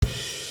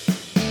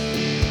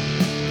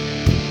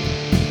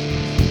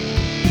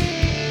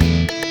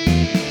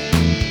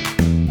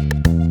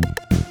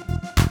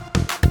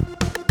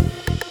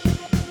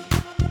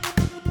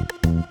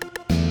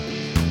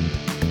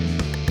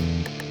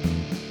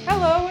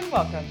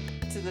welcome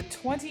to the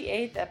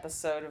 28th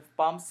episode of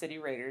Bomb City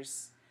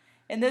Raiders.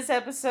 In this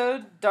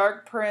episode,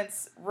 Dark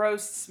Prince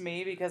roasts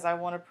me because I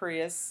want a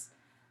Prius.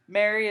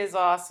 Mary is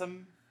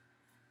awesome.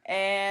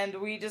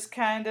 And we just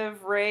kind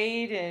of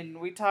raid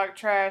and we talk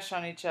trash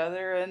on each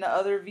other and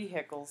other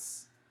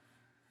vehicles.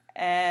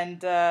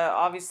 And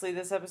obviously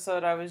this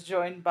episode I was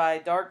joined by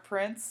Dark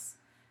Prince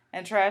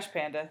and Trash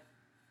Panda.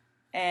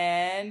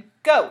 And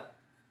go!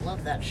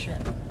 Love that shit.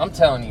 I'm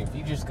telling you, if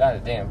you just got a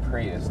damn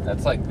Prius,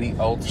 that's like the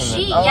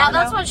ultimate.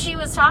 That's what she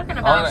was talking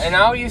about. And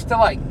I used to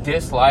like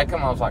dislike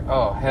them. I was like,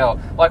 oh hell.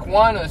 Like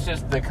one was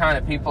just the kind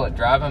of people that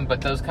drive them,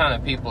 but those kind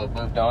of people have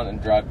moved on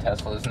and drive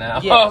Teslas now.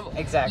 Yeah,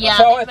 exactly. Yeah,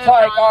 so it's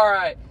like, on. all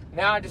right,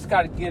 now I just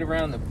got to get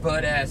around the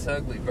butt-ass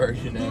ugly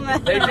version of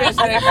it. They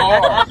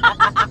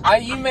are.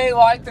 You may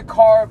like the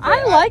car, but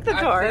I like the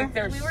car. I think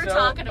they're We were so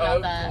talking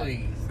about that.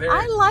 ugly.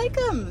 I like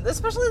them,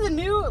 especially the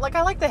new. Like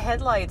I like the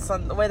headlights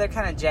on the way they're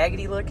kind of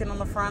jaggedy looking on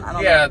the front. I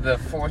don't know. the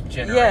fourth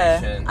generation.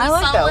 Yeah, I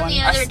like saw that one one. the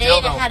other day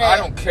that had I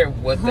don't care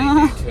what they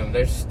do to them.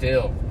 They're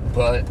still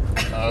butt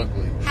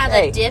ugly. Had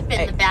a dip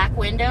in the back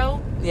window,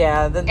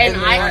 Yeah, and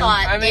I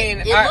thought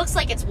it looks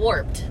like it's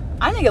warped.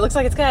 I think it looks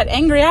like it's got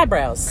angry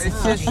eyebrows.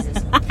 It's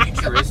just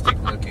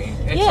futuristic looking.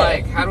 It's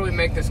like, how do we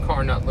make this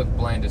car not look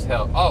bland as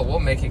hell? Oh, we'll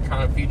make it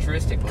kind of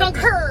futuristic looking.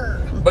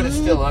 Concur. But it's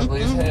still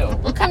ugly as hell.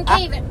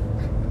 Concave.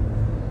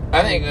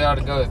 I think we ought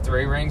to go to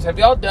 3 rings. Have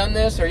y'all done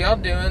this? Are y'all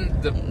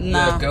doing the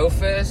Go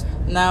Fest?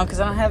 No,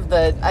 because I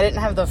didn't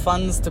have the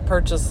funds to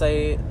purchase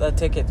a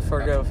ticket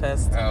for Go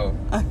Fest. Oh.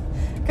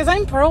 Because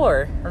I'm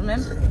poor,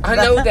 remember? I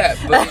know that,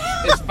 but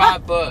it's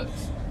 $5.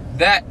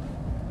 That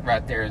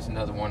right there is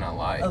another one I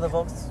like. Oh, the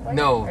Volkswagen?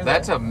 No, Or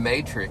that's a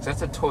Matrix.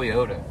 That's a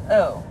Toyota.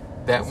 Oh.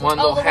 That one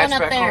little the one up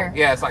hatchback there. car.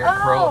 Yeah, it's like a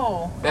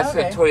Corolla. Oh, That's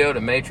okay. the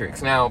Toyota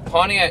Matrix. Now,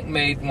 Pontiac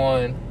made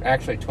one.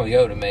 Actually,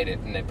 Toyota made it,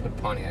 and they put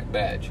Pontiac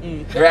badge.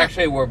 They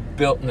actually were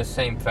built in the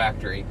same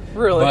factory.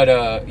 Really?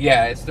 But,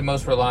 yeah, it's the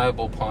most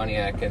reliable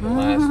Pontiac in the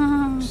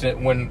last...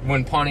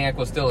 When Pontiac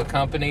was still a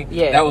company,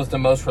 that was the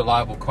most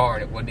reliable car,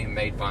 and it wasn't even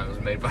made by them. It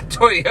was made by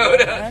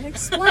Toyota. That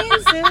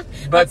explains it.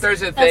 But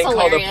there's a thing called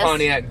a hilarious.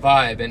 Pontiac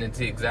Vibe, and it's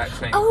the exact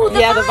same Oh,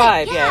 car. the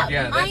Vibe, yeah.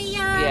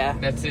 Yeah,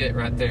 that's it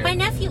right there. My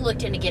nephew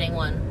looked into getting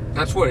one.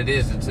 That's what it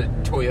is. It's a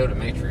Toyota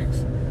Matrix.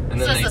 And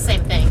So it's the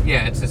same thing.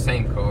 Yeah, it's the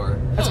same car.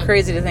 That's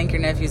crazy to think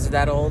your nephews are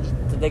that old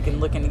that they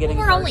can look into getting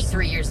We're cars. only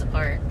 3 years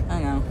apart.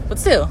 I know. But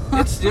still.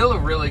 It's still a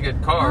really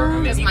good car. I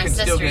mean, Because you my can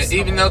still sister's get,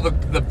 even though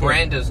the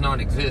brand does not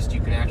exist, you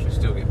can actually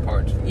still get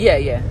parts for it.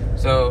 Yeah.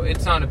 So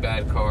it's not a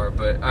bad car.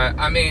 But,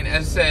 I mean,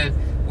 as said,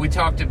 we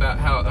talked about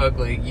how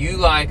ugly. You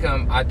like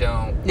them. I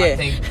don't. Yeah. I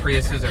think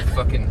Priuses are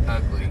fucking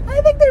ugly.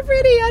 I think they're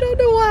pretty. I don't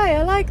know why.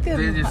 I like them.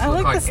 They just I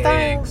look like like the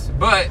style. eggs.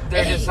 But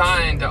they're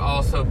designed to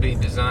also be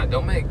designed.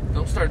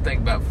 Don't start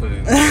thinking about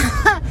food.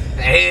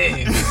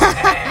 Eggs.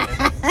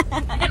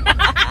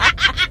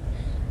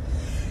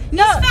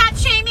 No. Fat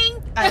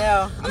shaming? I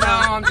know. No,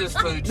 I'm just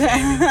food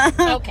shaming.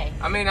 Okay.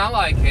 I mean, I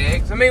like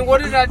eggs. I mean,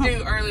 what did I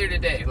do earlier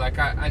today? Like,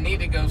 I need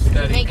to go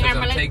study Make because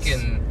omelets.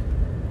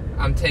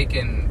 I'm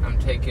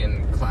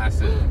taking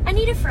classes. I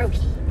need a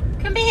Froakie.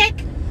 Come back.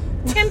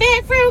 Come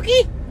back,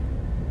 Froakie.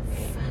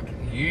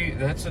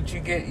 That's what you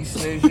get. You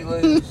snooze, you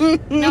lose.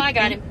 No, I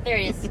got him. There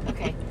he is.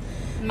 Okay.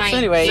 So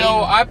anyway.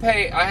 So I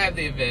have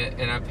the event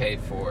and I paid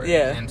for it.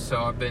 Yeah. And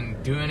so I've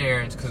been doing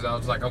errands because I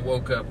was like, I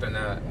woke up and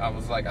I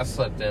was like, I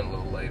slept in a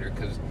little later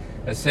because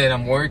I said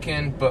I'm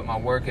working, but my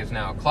work is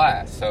now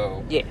class.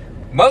 So Yeah.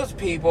 most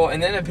people,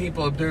 and then the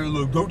people up there are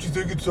like, don't you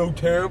think it's so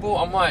terrible?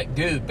 I'm like,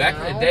 dude, back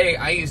in the day,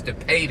 I used to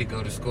pay to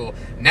go to school.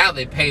 Now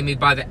they pay me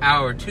by the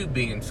hour to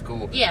be in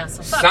school. Yeah,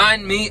 so fuck.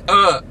 Sign me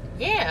up.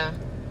 Yeah.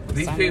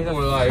 These Sign me people the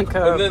were like, fuck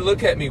up. and then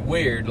look at me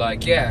weird,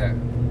 like, yeah,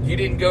 you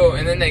didn't go,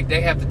 and then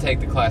they have to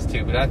take the class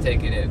too, but I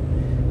take it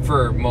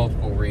for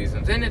multiple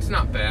reasons, and it's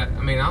not bad.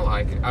 I mean, I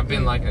like it. I've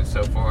been liking it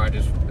so far.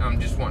 I'm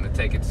just wanting to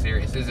take it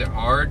serious. Is it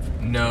hard?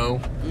 No.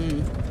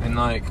 And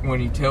like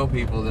when you tell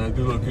people that,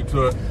 they're like, it's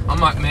I'm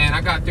like, man, I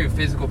got through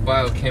physical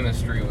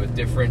biochemistry with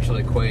differential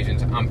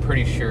equations. I'm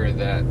pretty sure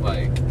that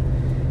like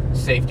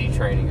safety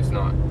training is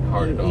not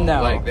hard at all.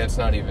 No. Like that's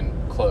not even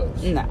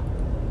close. No.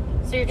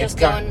 So you're just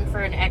It's got- going for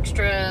an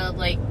extra,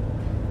 like,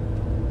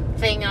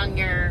 thing on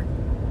your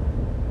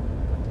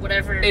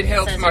whatever. It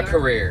helps says my you are?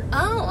 career.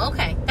 Oh,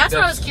 okay. That's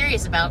what I was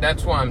curious about.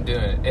 That's why I'm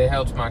doing it. It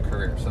helps my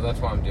career, so that's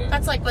why I'm doing it.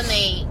 That's like when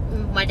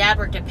my dad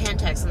worked at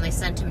Pantex and they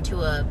sent him to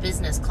a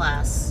business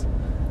class,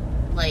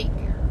 like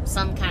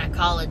some kind of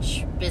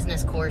college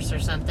business course or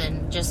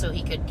something, just so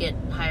he could get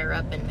higher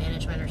up in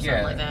management or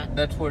something like that.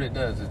 That's what it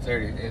does. It's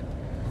there.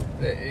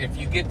 If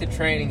you get the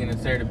training and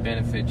it's there to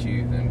benefit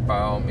you, then by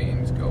all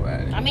means go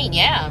at it. I mean,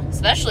 yeah,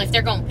 especially if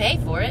they're going to pay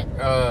for it.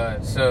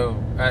 So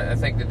I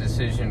think the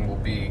decision will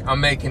be,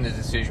 I'm making the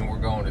decision we're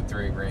going to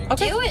 3 rings.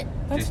 Okay. Do it.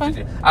 That's Just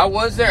to fine. I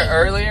was there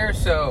earlier,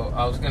 so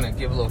I was going to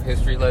give a little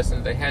history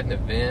lesson. They had an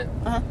event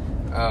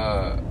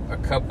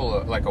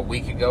a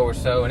week ago or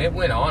so, and it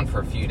went on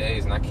for a few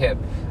days, and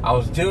I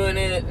was doing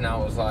it, and I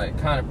was like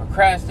kind of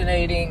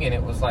procrastinating, and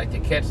it was like to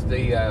catch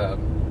the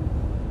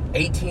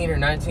 18 or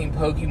 19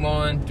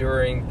 Pokemon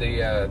during the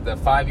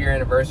 5-year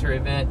anniversary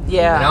event.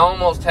 Yeah. And I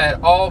almost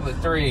had all but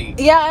 3.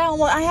 Yeah,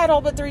 I had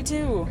all but 3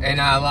 too. And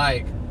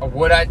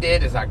what I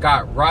did is I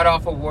got right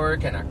off of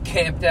work and I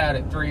camped out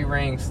at 3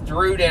 rings,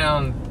 threw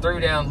down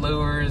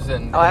lures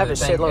and I have a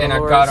shitload and of I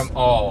lures. got them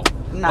all.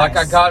 Nice. Like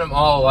I got them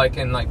all like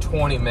in like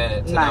 20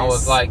 minutes, and I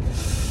was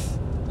Nice.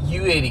 like,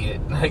 "You idiot!"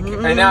 Like,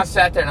 and I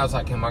sat there and I was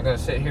like, "Am I gonna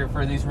sit here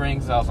for these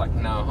rings?" I was like,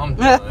 "No, I'm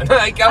done."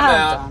 Like I'm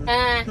out.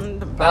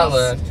 done. I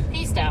left.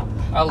 Peace out.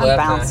 I left.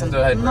 bouncing. And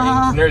I had rings.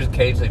 Nah. And there's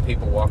occasionally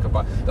people walking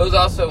by. It was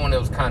also when it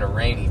was kind of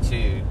rainy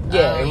too.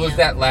 Yeah. It was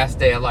that last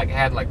day. I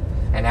had like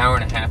an hour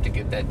and a half to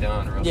get that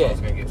done, or else Yeah. I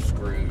was gonna get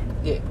screwed.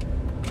 Yeah.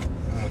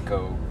 I'm gonna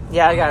go.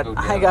 Yeah, I'm gonna go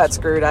I down got this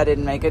screwed. I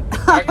didn't make it.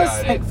 I was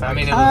got like, it. I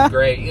mean, it was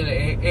great. You know,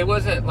 it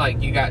wasn't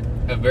like you got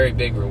a very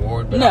big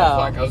reward, but No.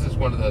 I was just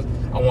one of those.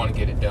 I want to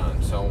get it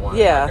done, so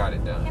Yeah. I got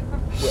it done.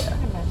 Yeah.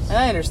 And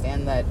I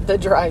understand that the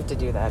drive to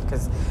do that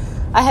because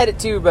I had it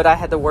too, but I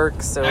had to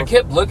work. So I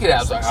kept looking at it. I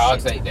was like, oh,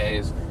 it's 8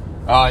 days.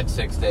 Oh, it's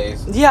 6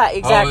 days. yeah,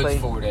 exactly. Oh,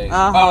 it's 4 days.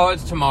 Uh-huh. Oh,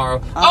 it's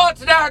tomorrow. Oh,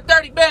 it's an hour and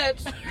 30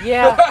 minutes.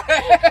 Yeah.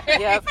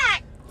 Yep.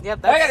 Yep.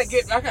 I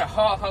gotta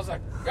haul. I was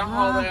like, I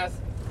haul that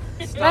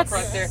stuff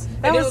right there.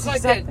 And it was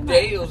like that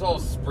day, it was all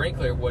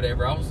sprinkly or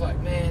whatever. I was like,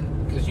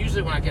 man, because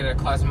usually when I get out of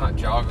class, I might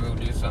jog or go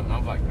do something. I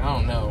was like, I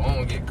don't know. I don't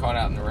want to get caught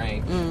out in the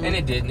rain. And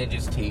it didn't. It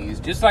just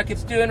teased. Just like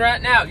it's doing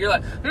right now. You're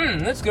like,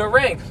 let's go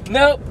rain.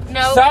 Nope.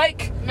 Nope.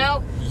 Psych.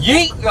 Nope.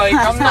 Yeet. Like,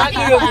 I'm not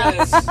doing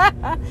this.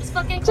 It's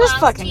fucking clouds. Just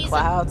fucking teasing.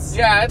 clouds.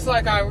 Yeah, it's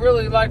like I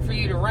really like for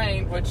you to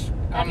rain, which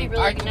That'd be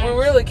really we nice.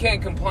 really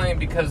can't complain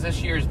because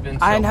this year's been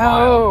so I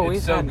know. mild.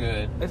 It's so had,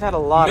 good. We've had a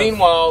lot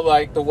Meanwhile,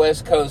 like the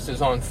West Coast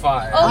is on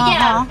fire. Oh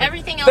yeah, Uh-huh.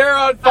 everything else. They're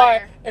is on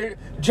fire. And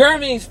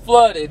Germany's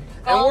flooded,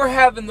 and Oh. we're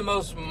having the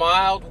most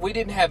mild. We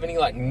didn't have any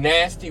like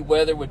nasty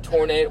weather with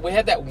tornado. We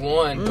had that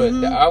one, but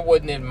I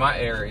wasn't in my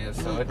area,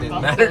 so it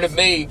didn't matter to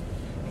me.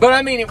 But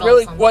I mean, it Go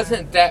really somewhere.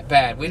 wasn't that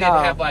bad. We didn't No.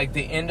 have like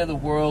the end of the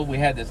world. We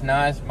had this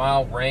nice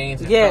mild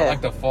rains. It Yeah. felt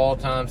like the fall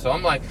time. So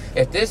I'm like,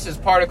 if this is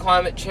part of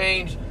climate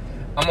change,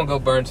 I'm gonna go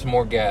burn some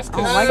more gas.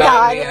 'Cause Oh my sign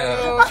God. me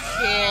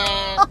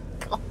up.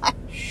 Oh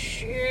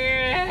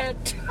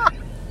shit.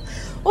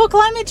 Well,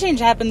 climate change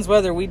happens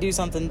whether we do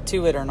something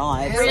to it or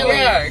not. Hell Really?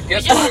 yeah, We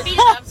guess just what? speed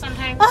it up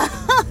sometimes.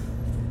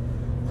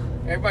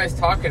 Everybody's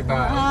talking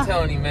about it. I'm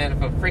telling you, man,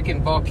 if a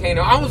freaking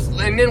volcano.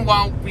 And then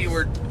while we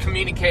were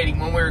communicating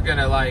when we're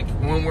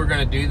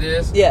gonna do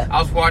this, Yeah.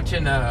 I was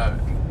watching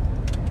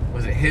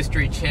was it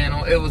History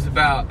Channel? It was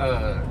about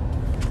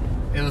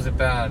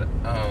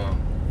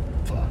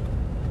fuck.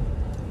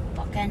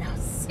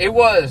 Volcanoes. It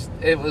was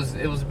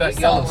about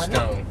We saw one.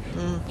 Yellowstone.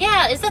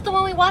 Yeah, is that the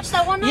one we watched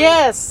that one night?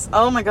 Yes.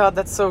 Oh my God,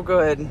 that's so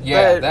good.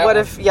 Yeah, But that what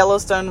one. if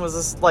Yellowstone was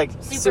a super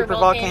Super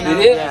volcano? volcano.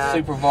 It is Yeah. a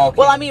super volcano.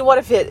 Well, I mean, what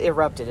if it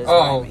erupted? Is what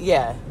I Oh. mean.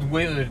 Yeah.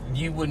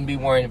 You wouldn't be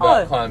worrying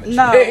about Oh, climate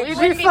no, change. we'd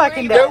Wouldn't be be fucking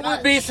worried There dead. about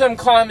would be some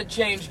climate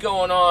change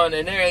going on,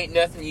 and there ain't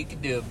nothing you can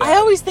do about I it.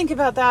 always think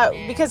about that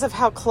Yeah. because of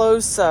how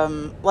close,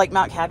 like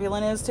Mount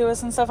Capullin is to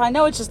us and stuff. I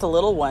know it's just a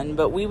little one,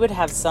 but we would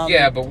have some.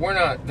 Yeah, but we're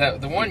not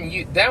that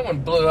one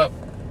blew up.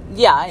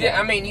 Yeah, I know. Yeah,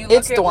 I mean, you look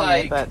It's at dormant,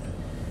 like but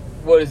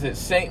what is it,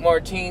 Saint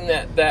Martin?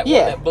 That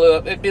Yeah. one that blew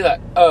up. It'd be like,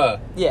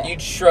 Yeah. you'd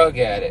shrug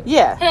at it.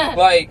 yeah,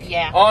 Like,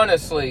 Yeah.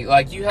 honestly,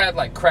 like you had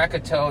like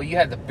Krakatoa, you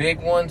had the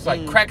big ones.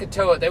 Like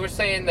Krakatoa, they were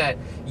saying that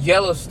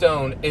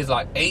Yellowstone is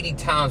like 80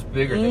 times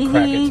bigger than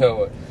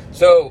Krakatoa.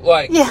 So,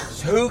 like, Yeah.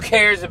 who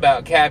cares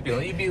about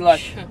Capullin? You'd be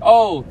like,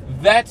 oh,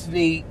 that's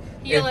neat.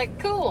 You're If- like,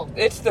 cool.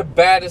 It's the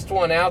baddest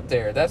one out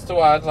there. That's the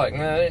why I was like,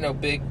 man, ain't no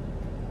big.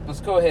 Let's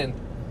go ahead. And,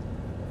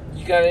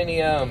 you got any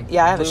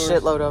yeah. I have lures? a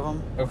shitload of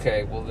them.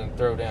 Okay, well then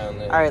throw down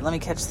then. All right, let me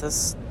catch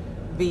this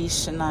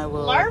beach and I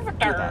will. Larvitar.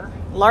 do that.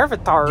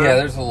 Larvitar. Yeah,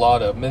 there's a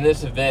lot of them in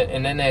this event,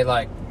 and then they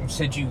like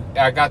since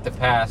I got the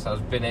pass,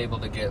 I've been able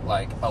to get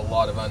like a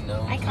lot of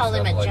unknowns. I and call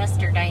him a stuff like-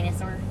 jester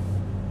dinosaur.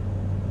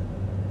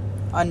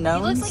 Unknowns.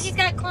 He looks like he's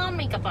got clown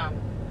makeup on.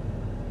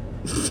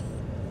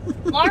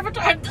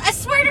 Larvitar. I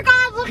swear to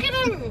God, look at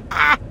him.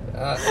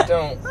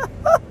 Don't.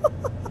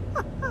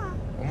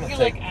 I'm gonna You're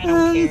take. like, I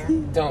don't care.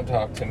 Don't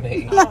talk to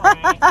me.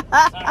 Alright.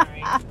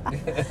 Sorry.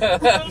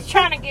 I was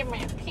trying to get my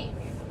opinion.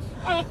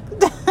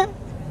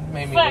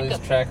 Made me Fuck lose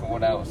him. track of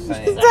what I was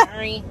saying.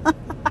 Sorry.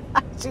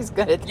 She's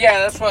good. Yeah,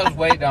 that's what I was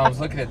waiting on. I was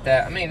looking at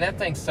that. I mean, that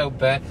thing's so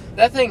bad.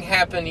 That thing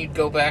happened, you'd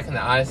go back in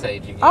the Ice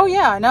Age again. Oh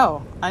yeah, I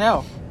know.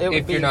 It would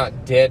If be. you're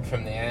not dead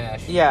from the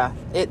ash. Yeah,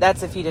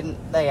 that's if you didn't.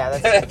 Yeah,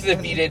 that's. That's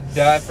if you didn't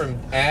die from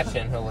ash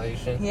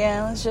inhalation.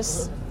 Yeah, let's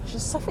just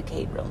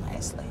suffocate real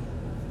nicely.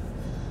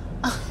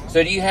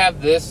 So do you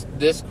have this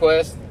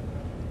quest?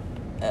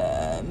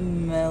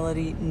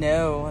 Melody.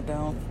 No, I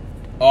don't.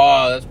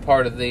 Oh, that's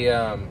part of the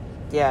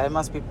Yeah, it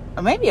must be.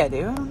 Or maybe I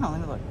do. I don't know.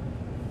 Let me look.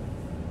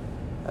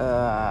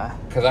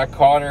 because I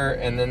caught her,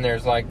 and then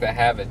there's like the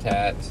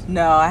habitats.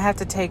 No, I have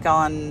to take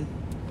on.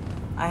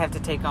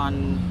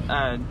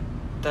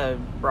 The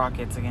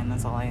rockets again.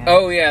 That's all I have.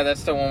 Oh yeah,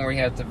 that's the one where you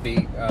have to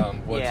beat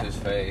what's Yeah. his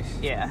face.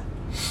 Yeah,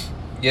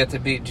 You have to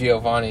beat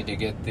Giovanni to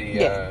get the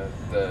Yeah.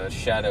 the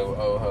Shadow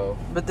Oho.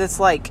 but this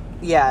like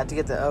Yeah, to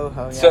get the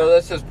Oho, yeah. So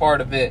this is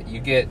part of it. You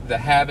get the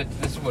habits.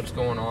 This is what's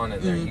going on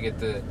in there.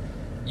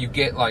 Mm-hmm. You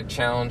get like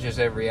challenges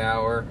every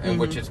hour, and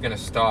which is going to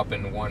stop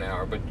in 1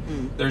 hour. But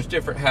there's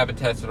different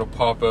habitats that'll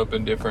pop up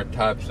in different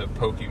types of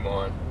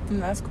Pokemon.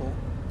 That's cool.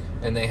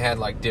 And they had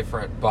like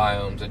different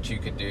biomes that you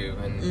could do,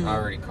 and I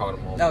already caught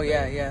them all. Oh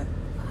yeah.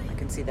 I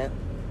can see that.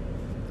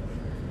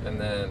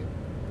 And then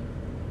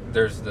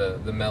there's the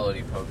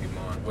Melody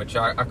Pokemon, which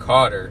I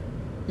caught her.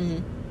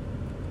 Mm-hmm.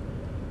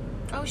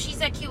 Oh, she's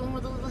that cute one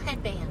with a little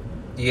headband.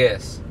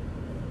 Yes.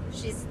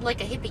 She's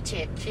like a hippie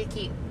chick. She's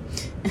cute.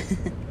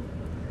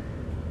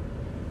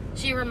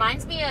 She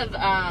reminds me of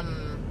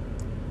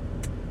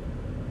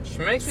She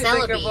makes me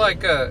Celebi. think of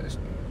like a.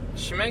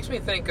 She makes me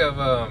think of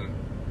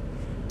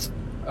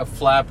a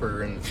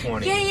flapper in the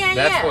 20s. Yeah.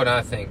 That's what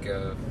I think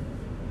of.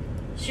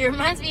 She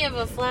reminds me of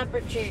a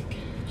flapper chick.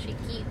 She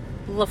cute.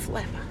 La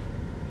Flapper.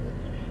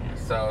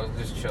 So I'll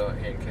just chill out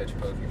here and catch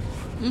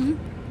Pokemon.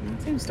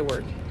 It seems to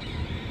work.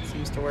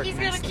 He's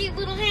got a nicely. cute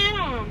little hat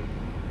on.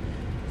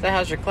 So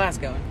how's your class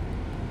going?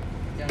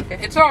 You okay?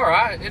 It's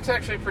alright. It's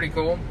actually pretty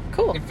cool.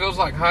 Cool. It feels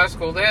like high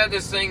school. They had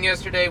this thing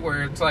yesterday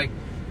where it's like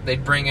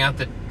they'd bring out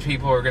the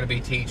people who are going to be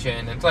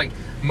teaching. It's like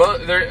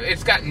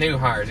it's got new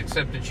hires,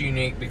 except it's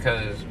unique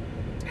because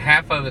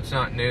half of it's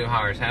not new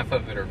hires. Half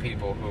of it are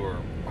people who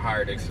are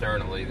hired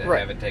externally that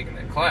haven't taken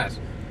that class.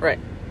 Right.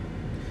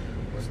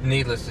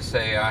 Needless to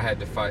say, I had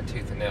to fight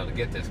tooth and nail to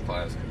get this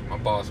class. My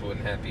boss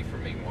wasn't happy for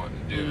me wanting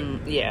to do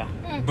it. Yeah.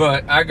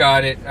 But I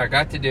got it. I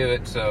got to do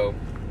it, so...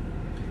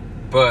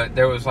 But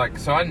there was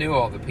so I knew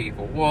all the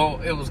people. Well,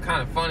 it was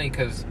kind of funny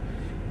because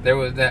there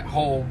was that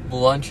whole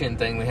luncheon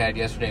thing we had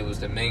yesterday was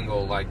to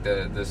mingle, like,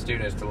 the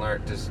students to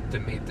learn, to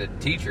meet the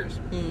teachers.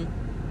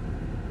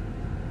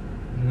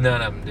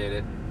 None of them did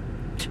it.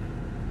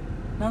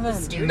 None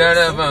of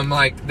them,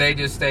 they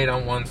just stayed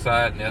on one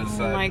side and the other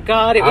side. Oh my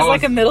god, it was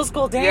like a middle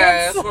school dance?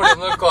 Yeah, that's what it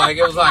looked like.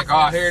 It was like,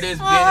 oh, here it is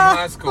being in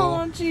high school.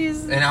 Oh,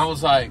 Jesus. And I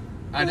was like,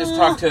 I just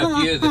talked to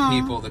a few of the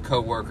people, the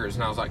co-workers,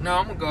 and I was like, no,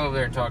 I'm going to go over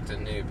there and talk to the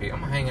new people.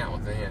 I'm going to hang out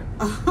with them.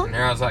 And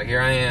there I was like,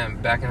 here I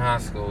am, back in high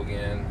school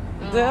again.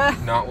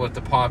 Not with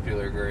the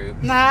popular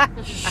group. Nah.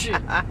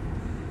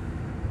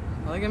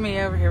 Look at me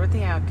over here with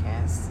the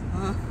outcasts.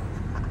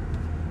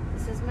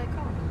 This is my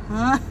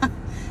calling.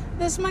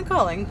 This is my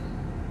calling.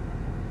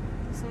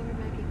 These are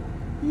my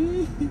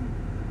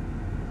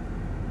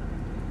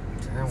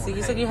people. So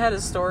you said you had a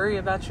story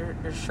about your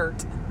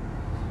shirt.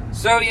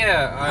 So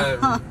yeah,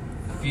 a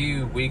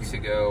few weeks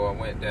ago I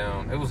went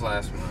down. It was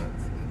last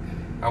month.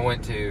 I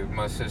went to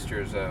my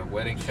sister's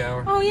wedding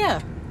shower. Oh yeah.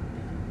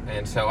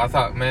 And so I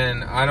thought,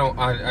 man, I don't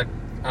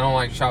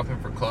like shopping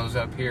for clothes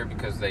up here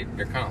because they're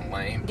kind of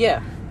lame.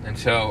 Yeah. And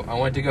so I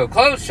went to go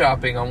clothes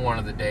shopping on one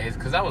of the days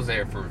because I was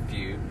there for a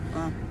few.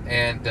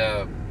 And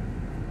man,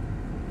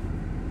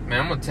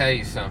 I'm gonna tell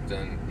you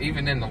something.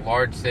 Even in the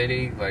large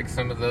city, like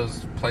some of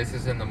those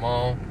places in the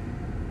mall,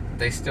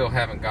 they still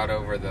haven't got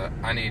over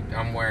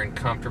I'm wearing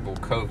comfortable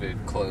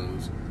COVID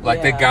clothes.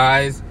 Like the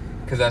guys,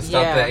 because I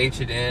stopped at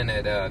H&N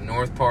at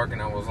North Park,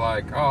 and I was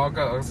like, oh, I'll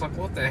go. I was like,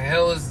 what the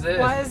hell is this?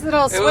 Why is it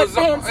all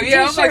sweatpants and t-shirts?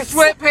 Yeah, I was like,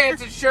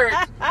 sweatpants and shirts.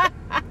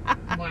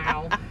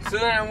 Wow. So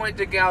then I went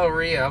to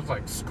Galleria. I was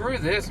like, screw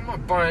this. I'm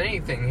not buying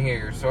anything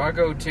here. So I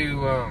go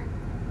to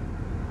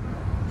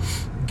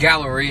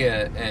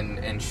Galleria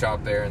and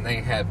shop there, and they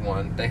had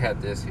one. They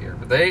had this here.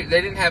 But they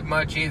didn't have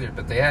much either,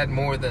 but they had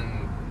more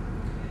than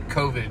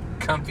COVID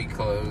comfy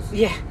clothes.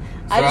 Yeah.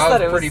 So I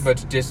was pretty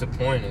much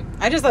disappointed.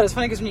 I just thought it was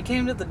funny because when you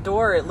came to the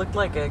door, it looked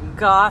like a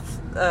goth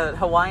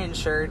Hawaiian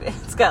shirt.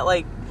 It's got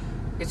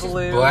it's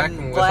blue just black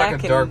and it's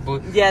like a dark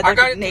blue. Yeah, I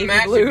got it navy to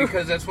match blue. it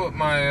because that's what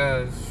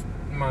my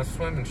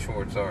swimming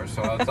shorts are.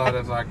 So I thought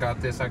if I got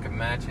this, I could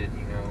match it.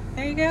 You know.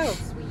 There you go.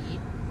 Sweet.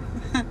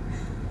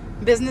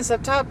 Business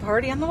up top,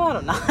 party on the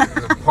bottom.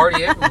 There's a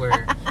party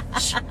everywhere.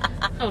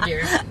 Oh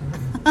dear.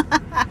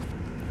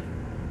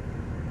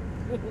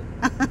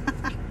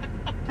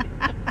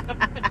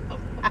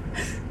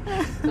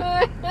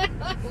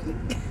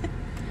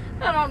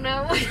 I don't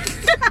know.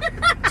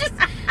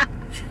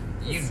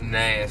 You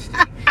nasty.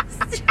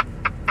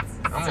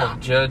 I'm gonna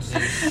judge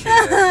this shit.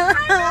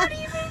 I'm not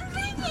even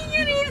thinking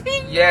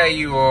anything. Yeah,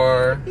 you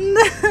are. You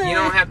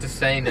don't have to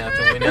say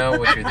nothing. We know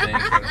what you're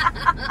thinking.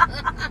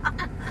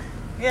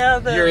 Yeah,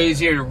 You're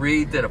easier to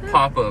read than a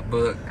pop-up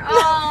book.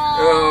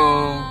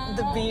 Oh.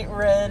 the beet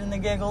red and the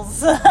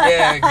giggles.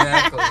 Yeah,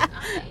 exactly.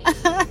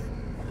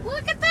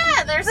 Look at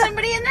that. There's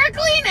somebody in there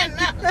cleaning.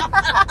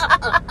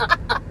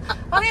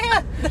 Oh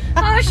yeah.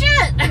 Oh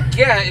shit.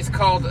 Yeah, it's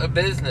called a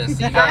business.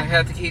 You gotta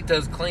have to keep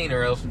those clean,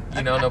 or else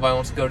nobody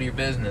wants to go to your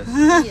business.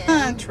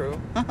 Yeah. True.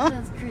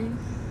 That's true.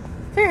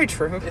 Very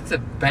true. It's a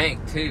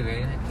bank too,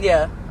 ain't it?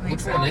 Yeah.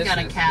 Which probably one is got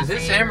a this? cafe Is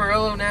this or-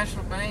 Amarillo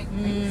National Bank?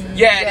 Yeah,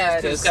 Yeah,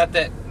 it it is. is. It's got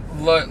that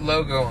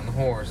logo on the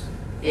horse.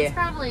 It's Yeah.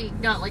 probably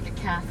got like a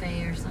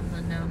cafe or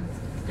something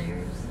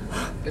downstairs.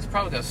 It's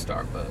probably got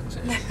Starbucks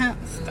in it.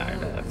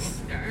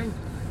 Starbucks.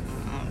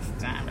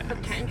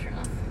 Potential.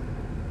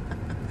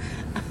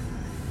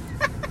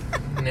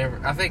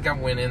 Never. I think I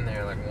went in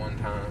there like one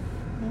time.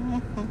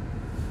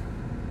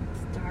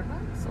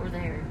 Or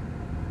there?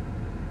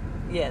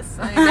 Yes.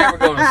 I ain't never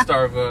going to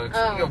Starbucks.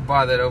 Oh. You go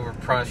buy that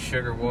overpriced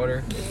sugar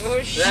water.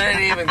 Oh, shit. That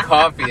ain't even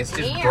coffee. It's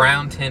just Damn.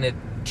 brown tinted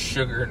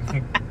sugar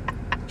and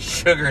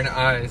sugar and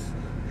ice.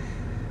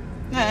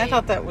 No, I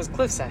thought that was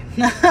Cliffside.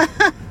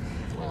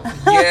 Well,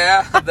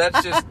 Yeah,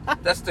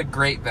 that's the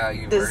great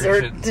value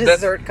version.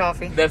 Dessert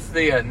coffee. That's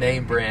the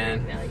name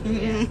brand.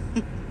 value,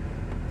 yeah.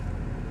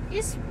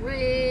 It's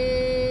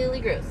really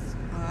gross.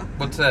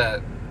 What's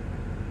that?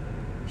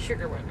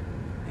 Sugar water.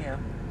 Yeah.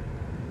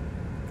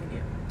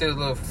 Do a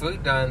little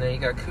food down there. You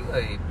got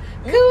Kool-Aid.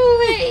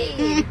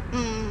 Kool-Aid!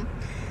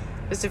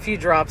 Just a few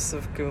drops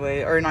of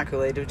Kool-Aid, or not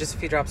Kool-Aid, just a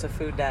few drops of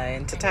food dye and I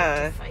need to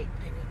ta-ta. fight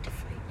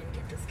and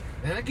get this guy.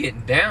 Man, they're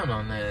getting down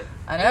on that.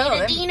 I know.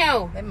 Need a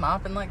Dino. They're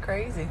mopping like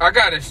crazy.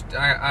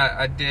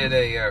 I did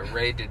a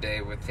raid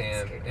today with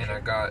him, Scared and I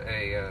got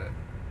a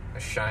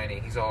shiny.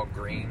 He's all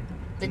green.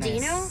 The Nice.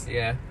 Dino?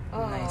 Yeah.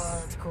 Oh, Nice.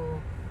 that's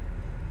cool.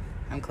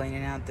 I'm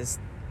cleaning out this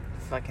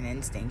fucking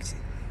instinct,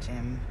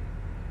 Jim.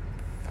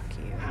 Fuck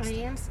you.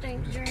 I am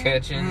stink. Just Jim.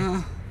 catching.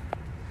 Uh,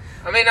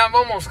 I mean, I've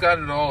almost got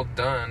it all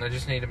done. I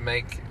just need to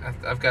make.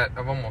 I've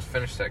almost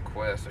finished that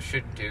quest. I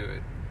should do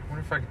it. I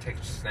wonder if I could take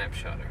a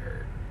snapshot of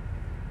her.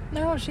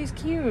 no, she's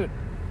cute.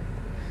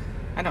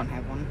 I don't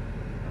have one.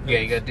 Yeah,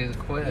 you gotta do the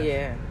quest.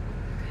 Yeah.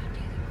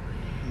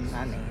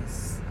 My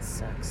knees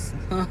sucks.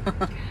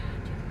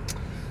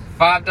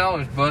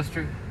 $5,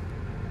 Buster.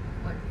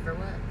 What, for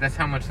what? That's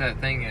how much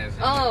that thing is.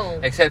 Oh.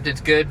 Except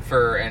it's good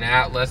for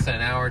less than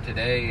an hour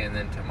today and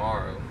then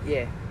tomorrow.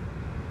 Yeah.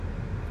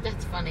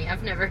 That's funny.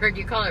 I've never heard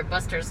you call her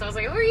Buster, so I was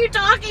like, who are you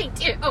talking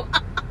to?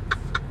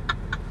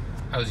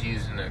 I was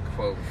using a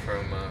quote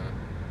from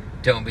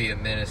Don't Be a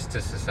Menace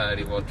to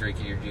Society While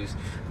Drinking Your Juice.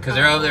 Because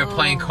they're out there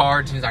playing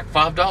cards and he's like,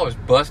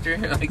 $5, Buster.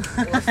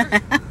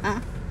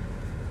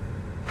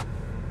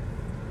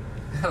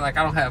 Like,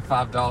 I don't have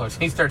 $5.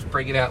 He starts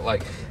bringing out,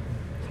 like,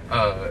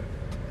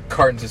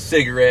 cartons of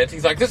cigarettes.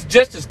 He's like, this is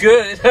just as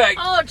good. Like,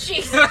 Oh,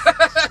 Jesus.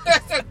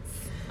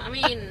 I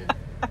mean,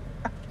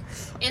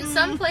 in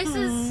some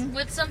places,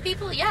 with some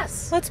people,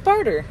 yes. Let's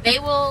barter. They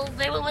will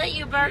let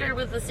you barter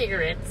with the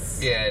cigarettes.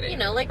 yeah, it You ain't.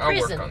 know, like I'll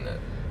prison. work on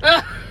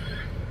that.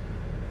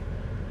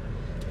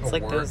 It's I'll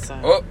like work. those,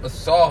 Oh, a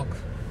sock.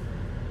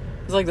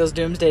 It's like those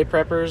doomsday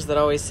preppers that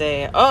always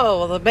say, "Oh,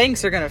 well, the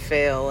banks are gonna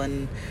fail,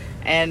 and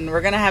we're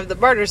gonna have the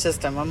barter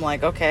system." I'm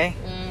like, okay,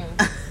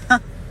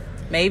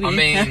 maybe. I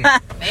mean,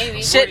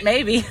 Maybe. shit,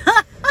 maybe.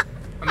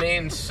 I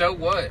mean, so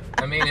what?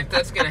 I mean, if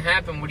that's gonna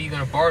happen, what are you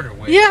gonna barter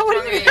with? Yeah, what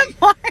I are you mean, gonna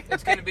barter?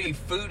 It's gonna be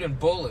food and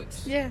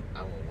bullets. Yeah.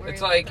 I won't worry It's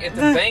about like that. if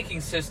the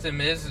banking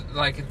system if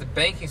the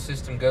banking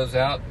system goes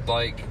out,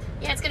 like,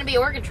 Yeah, it's gonna be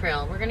Oregon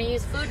Trail. We're gonna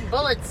use food and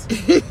bullets.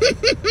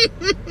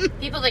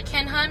 People that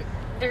can hunt,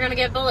 they're gonna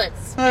get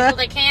bullets. People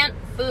that can't,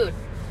 food.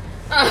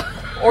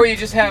 or you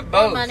just have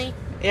More both. money.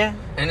 Yeah.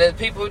 And then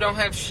people who don't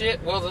have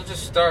shit, well, they'll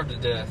just starve to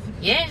death.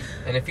 Yeah.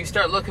 And if you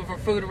start looking for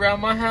food around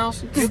my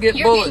house, you'll get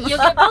You'll bullets.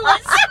 get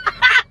bullets.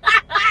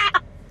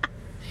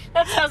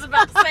 That's what I was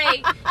about to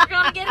say. You're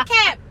gonna get a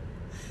cap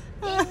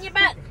in your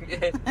butt.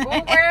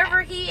 Or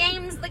wherever he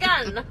aims the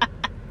gun.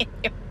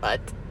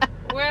 But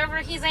Wherever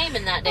he's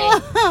aiming that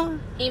day.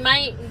 He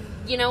might,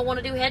 want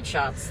to do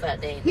headshots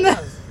that day. Who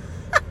knows?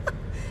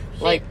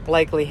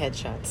 likely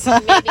headshots.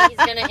 Maybe he's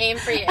gonna aim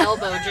for your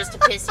elbow just to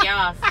piss you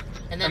off.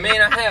 And I then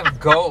mean, I have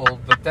gold,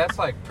 but that's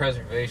like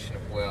preservation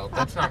of wealth.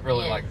 That's not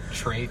really Yeah. like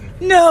trading.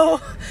 No,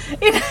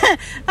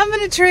 I'm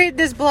gonna trade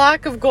this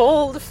block of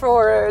gold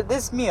for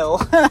this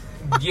meal.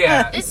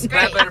 Yeah, This is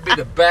that great. better be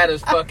the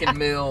baddest fucking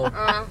meal.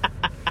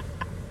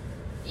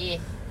 yeah.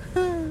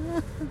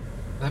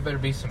 That better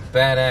be some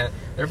badass.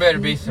 There better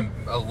be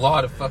a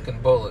lot of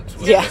fucking bullets.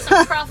 With Yeah. it.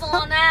 Some truffle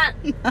on that.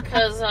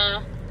 Because,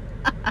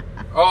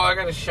 Oh, I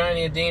got a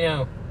shiny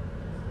Adino.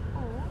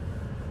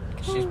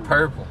 She's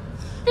purple.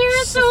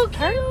 they're so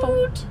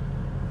purple. cute.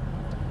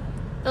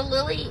 The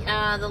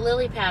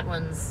lily pad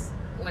ones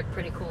look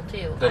pretty cool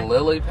too. The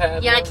lily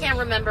pad. Yeah, I ones? can't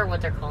remember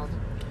what they're called.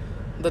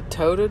 the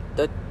toaded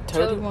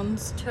Toad-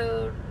 ones.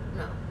 Toad,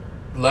 no.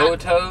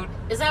 Loatoad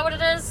Is that what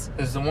it is?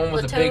 is the one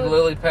with the big Latoad?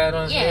 lily pad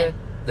on his Yeah. head.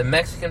 The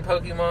Mexican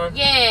Pokemon.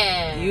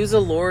 Yeah. Use a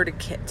lure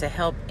to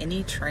help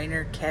any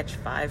trainer catch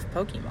 5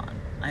 Pokemon.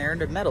 I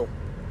earned a medal.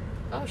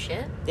 Oh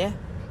shit. Yeah,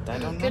 I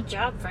don't know. Good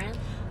job, friend.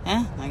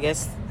 Yeah, I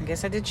guess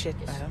I did shit.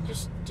 I Just, don't know.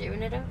 just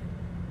doing it up.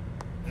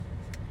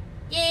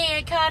 Yay,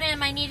 I caught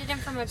him. I needed him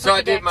for my So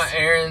I did Pokedex. my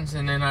errands,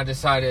 and then I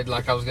decided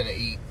like I was gonna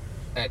eat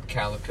at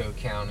Calico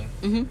County,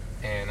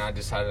 and I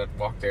decided I'd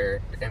walk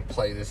there and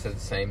play this at the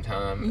same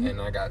time,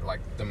 and I got like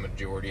the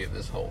majority of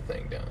this whole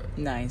thing done.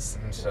 Nice.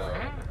 And so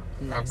Wow.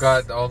 Nice. I've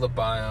got all the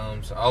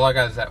biomes. All I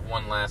got is that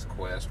one last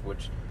quest,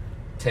 which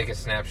take a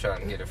snapshot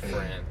and get a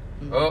friend.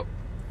 Oh,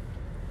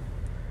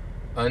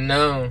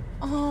 unknown.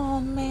 Oh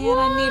man,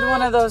 I need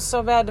one of those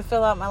so bad to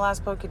fill out my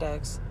last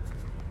Pokedex.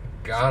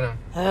 Got him.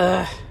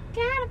 Ugh.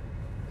 Got him.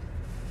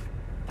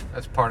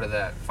 That's part of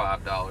that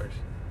 $5.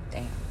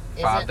 Damn.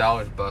 Is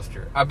 $5 it?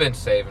 Buster. I've been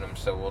saving them,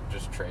 so we'll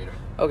just trade them.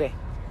 Okay,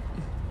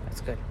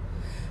 that's good.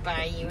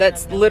 buy you.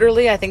 That's another.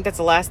 literally, I think that's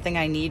the last thing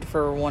I need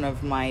for one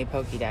of my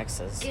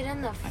Pokédexes. Get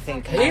in the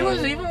think fucking He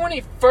was, even when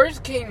he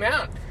first came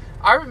out,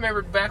 I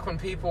remember back when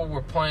people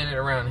were playing it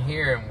around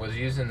here and was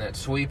using that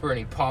sweeper, and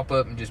he'd pop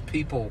up and just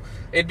people,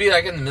 it'd be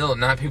like in the middle of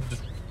the night, people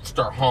just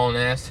start hauling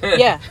ass.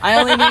 Yeah, I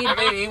only need... I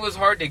mean, he was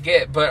hard to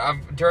get, but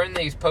during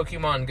these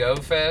Pokemon Go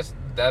Fest,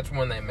 that's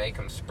when they make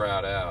them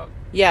sprout out.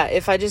 Yeah,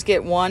 if I just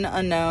get one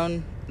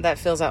unknown, that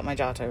fills out my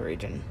Johto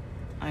region.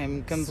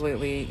 I'm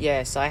completely...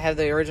 Yes, I have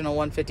the original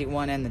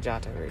 151 and the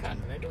Johto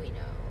region. What do we know?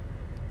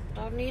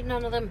 Don't need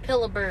none of them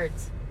pillow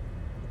birds.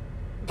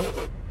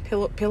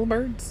 Pillow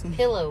birds?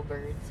 Pillow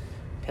birds.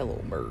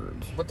 Pillow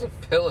birds. What's a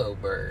pillow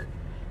bird?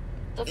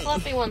 The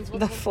fluffy ones.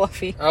 With The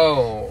fluffy...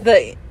 Oh.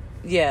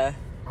 Yeah.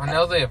 I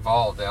know they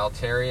evolved, the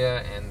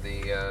Altaria and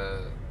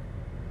the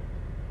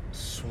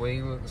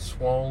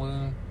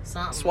Swallow.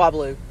 something.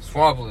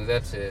 Swablu,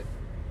 that's it.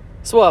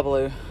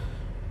 Swablu.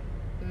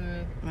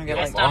 I got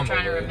gotta like stop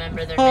trying to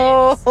remember their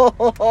names.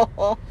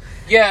 Oh.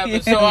 Yeah,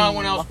 but so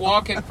when I was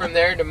walking from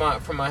there to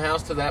from my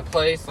house to that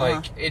place,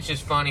 like it's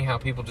just funny how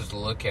people just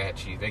look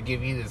at you. They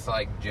give you this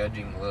like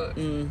judging look.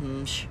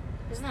 Mm-hmm.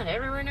 Isn't that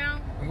everywhere now?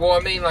 Well,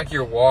 I mean, like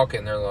you're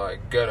walking, they're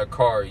like, "Get a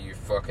car, you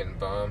fucking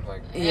bum!"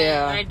 Like,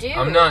 Yeah. I do.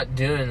 I'm not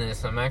doing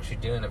this. I'm actually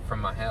doing it for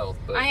my health.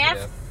 But I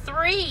have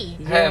 3.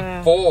 I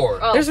have 4.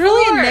 Oh, There's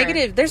really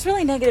 4. There's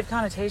really negative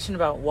connotation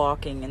about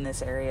walking in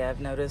this area, I've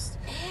noticed.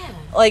 Yeah.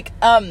 Like,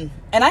 and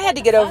I had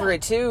to get over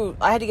it too.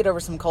 I had to get over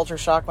some culture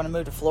shock when I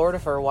moved to Florida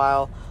for a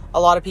while. A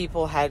lot of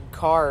people had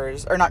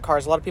cars, or not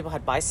cars, a lot of people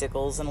had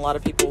bicycles, and a lot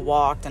of people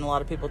walked, and a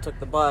lot of people took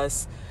the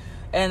bus.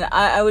 And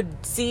I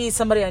would see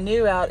somebody I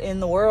knew out in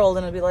the world,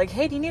 and I'd be like,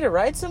 "Hey, do you need a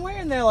ride somewhere?"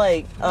 And they're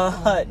like,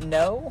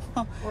 no.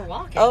 We're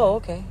walking. Oh,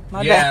 okay.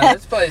 My Yeah, bad.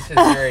 this place is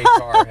very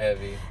car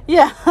heavy.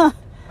 Yeah.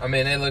 I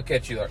mean, they look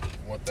at you like,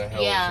 "What the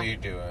hell Yeah. is he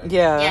doing?"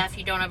 Yeah. Yeah, if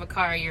you don't have a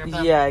car, you're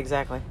above. Yeah,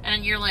 exactly.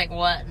 And you're like,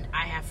 what?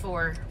 I have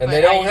 4. And but they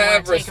I don't didn't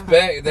have wanna take 'em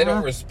respect. They Uh-huh.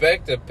 don't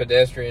respect a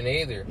pedestrian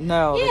either.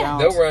 No, Yeah. they don't.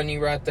 They'll run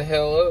you right the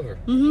hell over.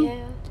 Mm-hmm.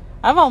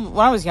 home.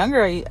 When I was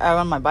younger,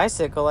 on my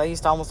bicycle, I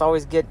used to almost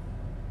always get,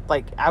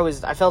 like,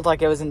 I felt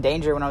like I was in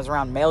danger when I was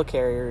around mail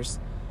carriers.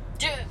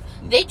 Dude,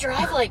 they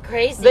drive like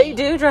crazy. They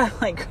do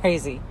drive like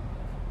crazy.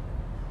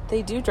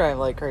 They do drive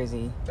like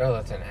crazy. Oh,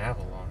 that's an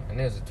Avalon, and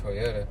there's a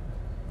Toyota.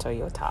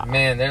 Toyota.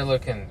 Man,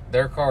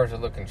 their cars are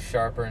looking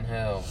sharper than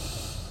hell.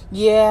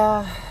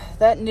 Yeah,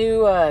 that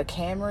new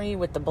Camry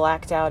with the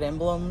blacked out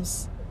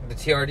emblems. The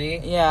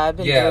TRD, Yeah, I've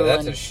been Yeah, drooling.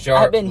 that's a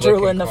sharp I've been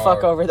drooling the looking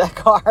fuck car. over that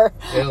car.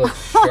 it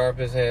looks sharp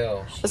as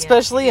hell.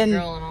 Especially Yeah, in-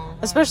 girl and all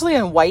that. Especially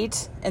in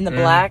white and the Mhm.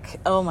 black.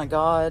 Oh my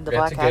god, the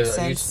That's black a good-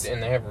 accents.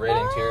 and they have red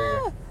interior.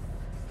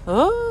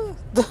 Oh.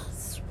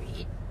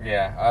 Sweet.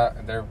 Yeah,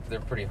 they're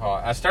pretty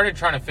hot. I started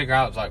trying to figure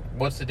out, like,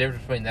 what's the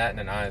difference between that and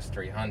an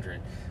IS300,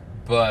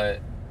 but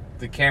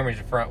the Camry's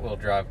a front wheel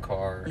drive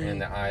car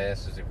and the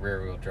IS is a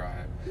rear wheel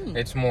drive.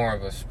 It's more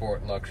of a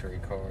sport luxury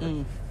car,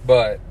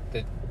 but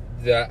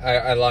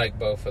I like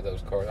both of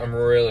those cars. I'm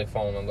really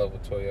falling in love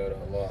with Toyota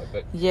a lot,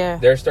 but Yeah.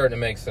 they're starting to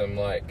make some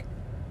like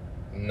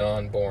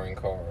non-boring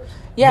cars,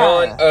 Yeah.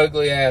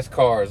 non-ugly ass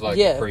cars like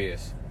Yeah. the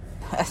Prius.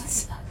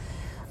 That's-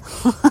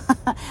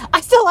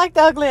 I still like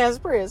the ugly ass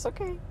Prius,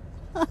 okay?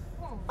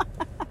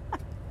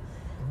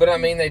 But I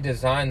mean, they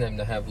designed them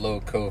to have low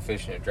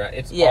coefficient of drag.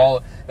 It's Yeah.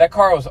 all that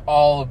car was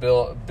all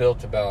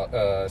built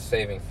about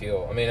saving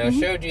fuel. I mean, I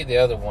showed you the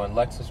other one.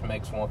 Lexus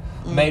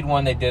made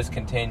one they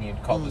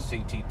discontinued called the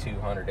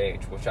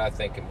CT200H, which I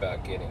think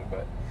about getting.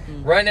 But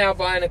right now,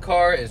 buying a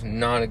car is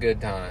not a good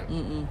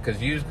time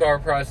because used car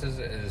prices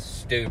is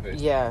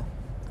stupid. Yeah.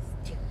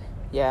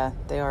 Yeah,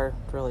 they are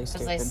really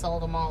Because stupid. they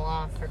sold them all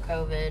off for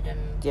COVID, and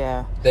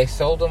Yeah. They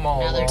sold them all.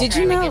 now they're off. Did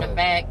trying you to know- get them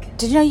back.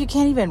 Did you know you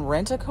can't even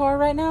rent a car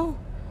right now?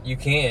 You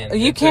can.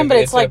 You can, but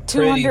it's like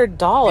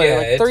 $200, Yeah,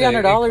 like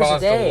 $300 it a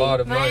costs day. a lot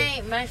of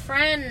money. My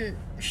friend,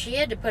 she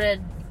had to put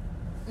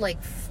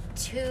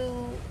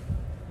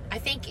I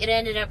think it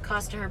ended up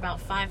costing her about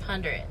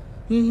 $500.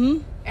 Mm-hmm.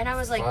 And I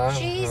was like, 500.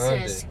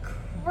 Jesus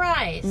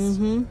Christ.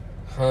 Mm-hmm.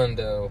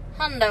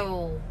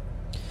 Hundo.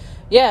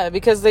 Yeah,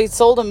 because they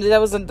sold them. That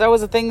was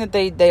a thing that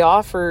they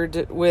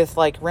offered with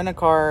like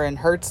Rent-A-Car and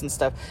Hertz and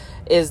stuff.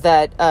 Is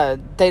that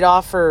they'd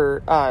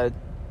offer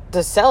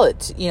to sell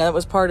it. You know, that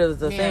was part of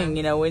the thing.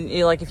 You know, when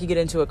you like if you get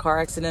into a car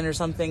accident or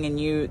something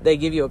and they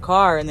give you a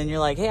car and then you're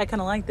like, hey, I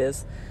kind of like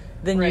this.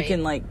 Then you Right.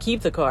 can like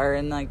keep the car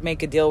and like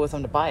make a deal with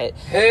them to buy it.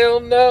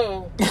 Hell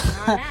no.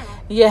 Not now.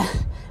 Yeah,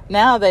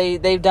 now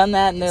they've done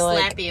that and they're Slap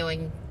like, you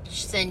and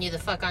send you the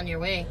fuck on your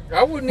way.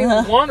 I wouldn't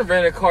even want to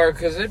rent a car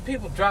because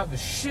people drive the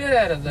shit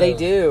out of those. they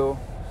do.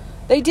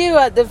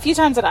 The few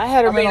times that I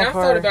had a I mean, rental I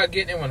car. thought about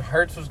getting it when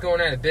Hertz was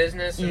going out of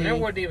business, and there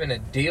wasn't even a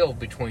deal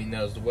between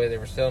those. The way they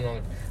were selling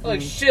on,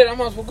 like shit, I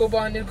might as well go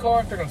buy a new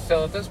car if they're gonna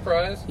sell at this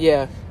price.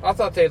 Yeah. I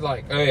thought they'd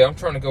like, hey, I'm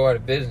trying to go out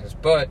of business,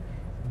 but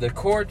the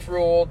courts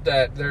ruled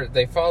that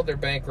they filed their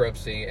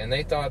bankruptcy, and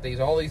they thought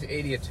all these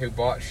idiots who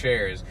bought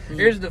shares.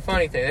 Here's the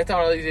funny thing: they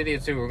thought all these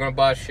idiots who were gonna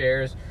buy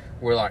shares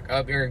were like,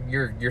 up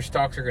your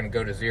stocks are gonna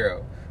go to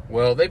zero.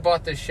 Well, they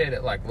bought this shit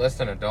at like less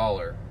than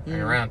 $1 and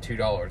around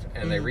 $2,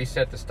 and they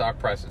reset the stock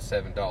price at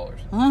 $7.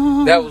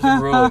 That was the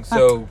ruling.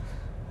 So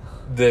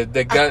the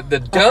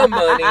dumb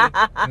money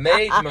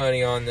made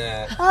money on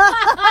that.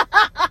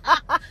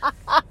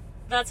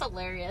 That's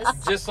hilarious.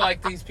 Just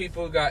like these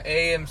people who got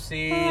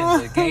AMC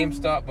and the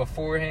GameStop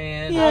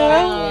beforehand.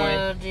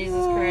 Oh,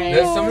 Jesus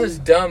Christ. Some of this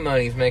dumb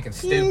money is making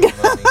stupid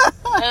money.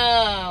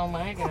 Oh,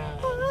 my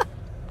God.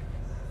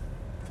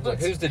 Like,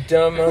 who's the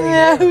dumb money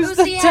Yeah, now? who's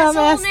the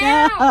dumbass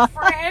now,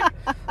 Fred?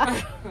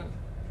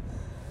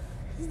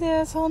 Who's the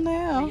asshole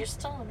now? You're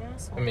still an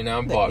asshole. I mean, I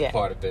bought Yeah.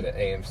 quite a bit of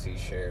AMC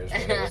shares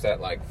when it was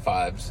at like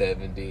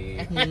 $5.70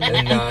 and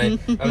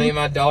 $9. I mean,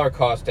 my dollar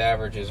cost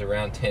average is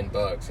around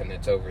 $10, and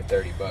it's over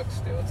 $30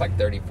 still. It's like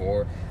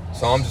 34.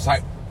 So I'm just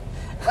like,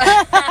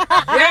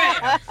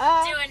 yeah.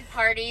 Doing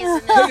parties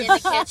in the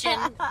kitchen.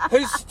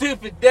 Who's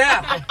stupid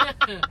now?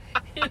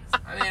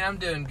 I mean, I'm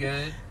doing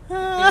good.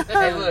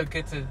 Hey, look,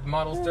 it's a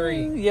Model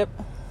 3. Yep.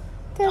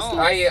 Tesla.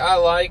 I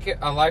like it.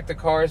 I like the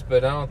cars,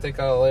 but I don't think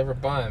I'll ever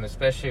buy them,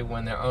 especially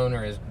when their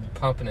owner is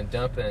pumping and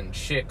dumping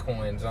shit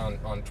coins on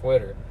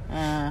Twitter.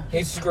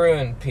 He's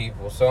screwing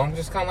people, so I'm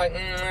just kind of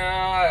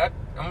like,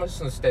 I'm just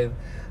gonna stay.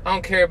 I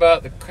don't care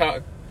about the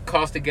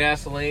cost of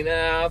gasoline.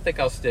 I think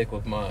I'll stick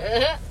with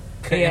my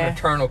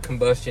internal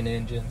combustion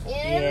engines.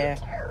 Yeah.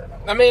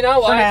 I mean, I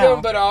like now.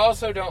 them, but I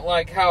also don't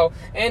like how.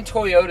 And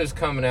Toyota's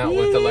coming out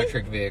with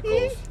electric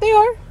vehicles. They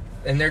are.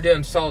 And they're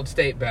doing solid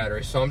state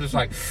batteries, so I'm just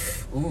like,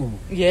 ooh.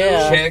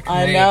 Yeah. Checkmate.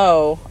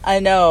 I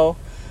know.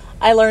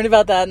 I learned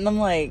about that, and I'm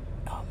like,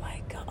 oh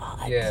my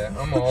God. Yeah,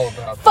 I'm all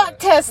about Fuck that.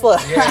 Tesla.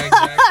 Yeah,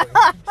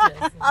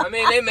 exactly. I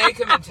mean, they make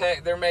them in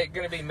tech. They're going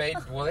to be made.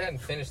 Well, they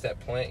hadn't finished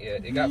that plant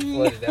yet. It got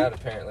flooded out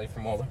apparently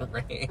from all the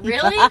rain.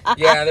 Really?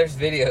 Yeah, there's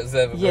videos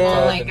of it.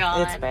 Yeah. Oh my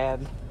God. It's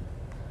bad.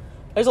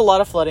 There's a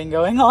lot of flooding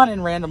going on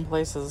in random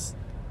places.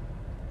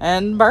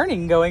 And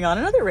burning going on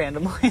in other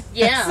random places.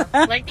 Yeah,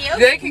 like the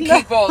They ocean. can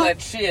keep all that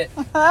shit.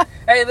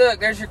 Hey, look,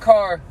 there's your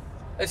car.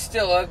 It's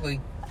still ugly.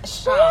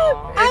 Shit.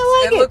 Aw.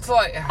 I like It it. looks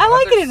like. I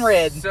like it in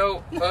red.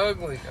 So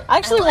ugly. I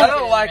actually I want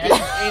don't like it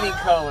in any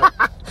color.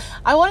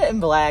 I want it in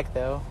black,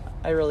 though.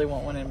 I really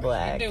want one in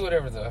black. You do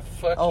whatever the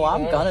fuck. Oh, you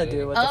I'm wanna gonna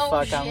do what the Oh,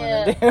 fuck I'm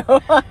shit.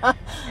 gonna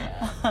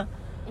do.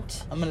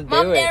 I'm gonna do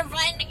Mom, it. Dad,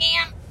 flying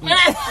again.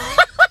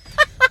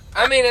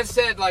 I mean, it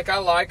said like I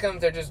like them.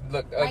 They just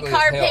look ugly as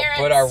car hell.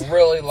 parents. But I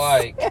really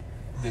like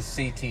the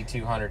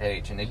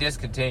CT200H, and they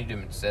discontinued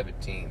them in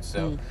 17.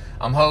 So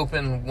I'm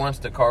hoping once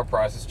the car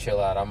prices chill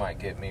out, I might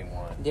get me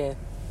one. Yeah.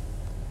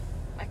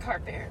 My car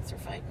parents are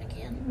fighting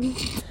again.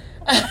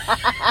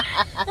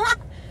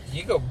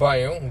 You go buy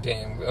your own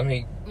damn. I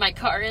mean, My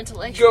car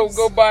intellectuals.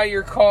 go buy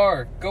your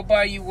car. Go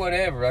buy you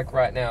whatever. Like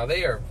right now,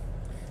 they are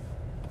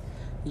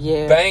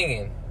Yeah.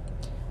 banging.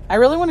 I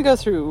really want to go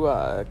through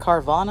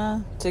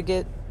Carvana to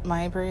get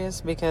my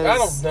Prius because I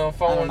don't know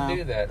if I don't want to know.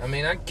 do that. I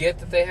mean, I get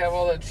that they have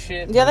all that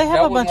shit. Yeah, they have I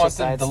a wouldn't bunch of want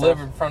them side stuff.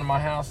 delivered in front of my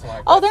house.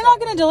 Like, Oh, they're not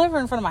going to deliver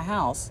in front of my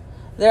house.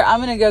 I'm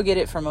going to go get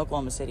it from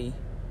Oklahoma City.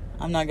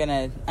 I'm not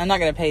gonna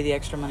pay the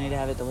extra money to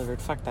have it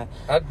delivered. Fuck that.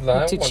 I'd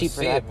want too to cheap for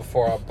see that. it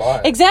before I buy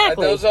it.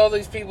 Exactly. Those all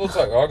these people, it's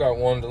like, oh, I got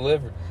one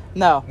delivered.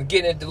 No.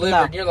 Getting it delivered,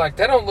 No. and you're like,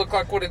 that don't look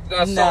like what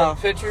I saw No. in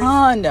pictures.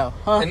 No.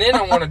 And then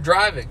I want to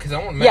drive it because I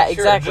want to make Yeah, sure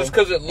exactly. just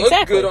because it looks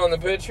Exactly. good on the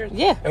pictures.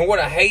 Yeah. And what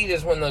I hate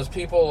is when those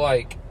people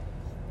like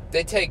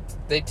they take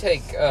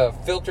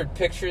filtered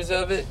pictures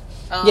of it.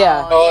 Oh,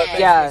 Yeah. Oh, it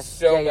yeah. makes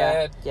me so yeah.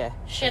 mad. Yeah.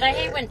 Shit, I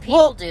hate when people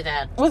Well, do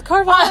that. With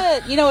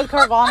Carvana, with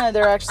Carvana,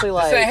 they're actually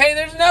like. Say, hey,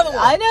 there's another one.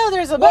 I know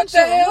there's a What bunch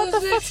the of them. hell What the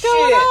is this fuck's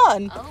going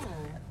shit? on?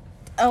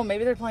 Oh. Oh,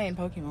 maybe they're playing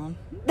Pokemon.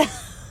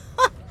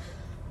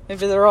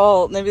 Maybe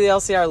they all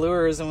see our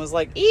lures and was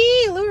like,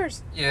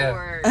 lures. Yeah.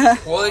 Or,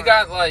 Well, they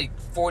got like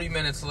 40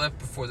 minutes left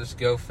before this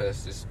Go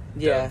Fest is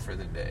Yeah. done for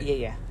the day.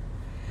 Yeah.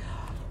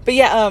 But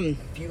yeah,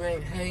 If you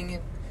ain't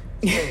hanging,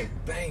 you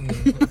ain't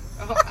banging.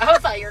 I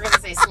thought you were going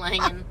to say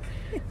slanging.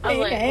 I was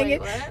like, hanging.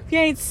 wait, what? If you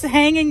ain't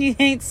hanging, you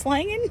ain't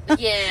slanging.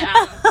 Yeah.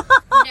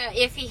 No,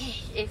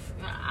 if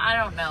I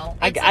don't know.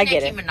 I It's a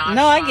get Nicki it. Minaj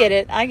No, I song.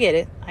 get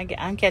it.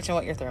 I'm catching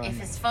what you're throwing. If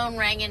his phone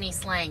rang, he's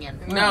slanging.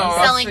 No, He's I was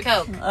selling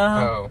thinking- coke.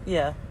 Oh.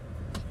 Yeah.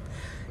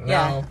 No.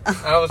 Yeah.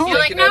 I was You're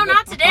like, thinking no, of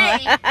not today.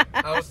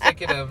 I was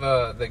thinking of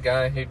the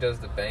guy who does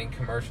the Bang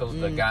commercials,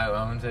 the guy who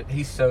owns it.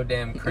 He's so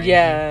damn crazy.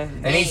 Yeah.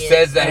 And he He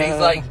says is. that. He's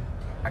like,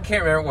 I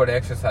can't remember what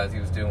exercise he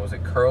was doing. Was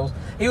it curls?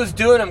 He was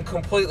doing them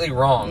completely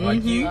wrong.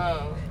 Like you,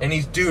 Oh. and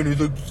he's doing it. He's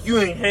like, you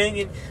ain't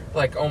hanging.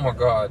 Like, oh my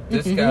God,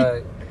 this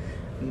guy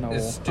No.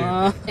 is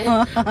stupid.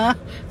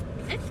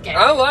 This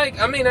guy.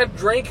 I mean, I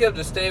drink them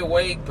to stay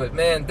awake, but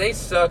man, they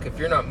suck if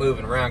you're not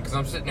moving around. Because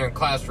I'm sitting there in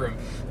classroom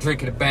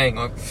drinking a Bang.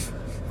 Like,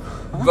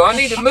 but I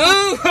need to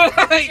move.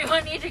 Like, Do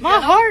I need to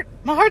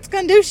my heart's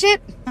gonna do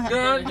shit.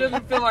 no, it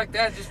doesn't feel like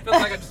that. It just feels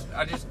like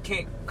I just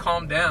can't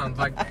calm down.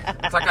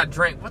 It's like I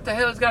drink. What the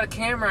hell? He's got a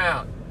camera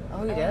out.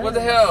 Oh, yeah. What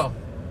the hell?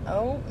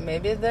 Oh,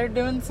 maybe they're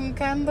doing some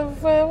kind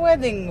of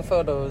wedding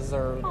photos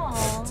or Aw.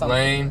 something.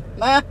 Lane.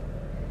 Ah,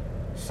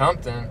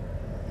 Something.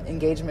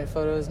 engagement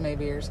photos,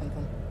 maybe, or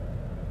something.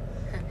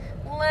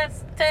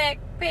 let's take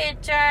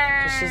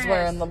pictures. She's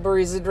wearing the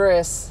breezy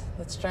dress.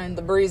 Let's trying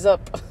to breeze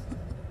up.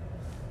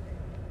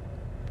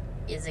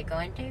 Is it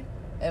going to?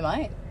 It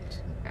might.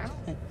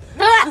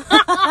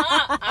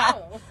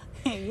 Oh.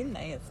 You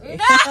nasty.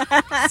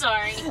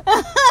 Sorry.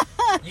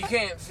 You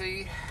can't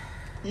see.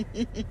 I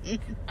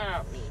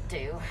don't need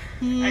to.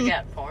 I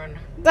got porn.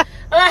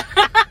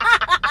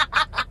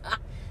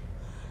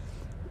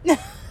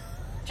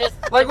 Just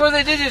Like what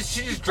they did is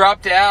she just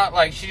dropped out.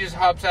 Like she just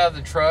hops out of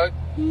the truck.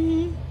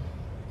 Mm-hmm.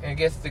 And I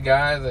guess the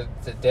guy, the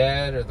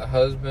dad or the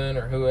husband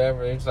or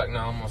whoever, he's like, no,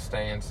 I'm gonna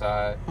stay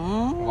inside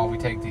while we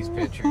take these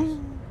pictures.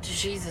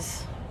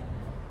 Jesus.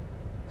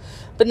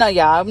 But no,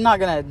 yeah, I'm not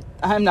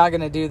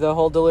gonna do the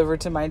whole deliver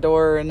to my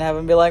door and have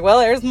him be like, well,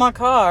 there's my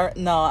car.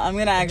 No, I'm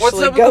gonna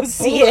actually up go with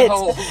the see bullet it.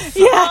 holes?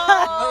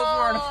 Yeah. Those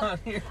weren't on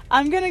here.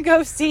 I'm gonna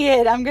go see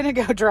it. I'm gonna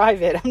go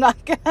drive it.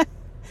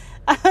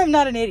 I'm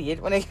not an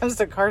idiot when it comes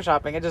to car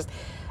shopping. I just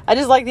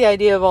like the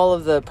idea of all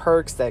of the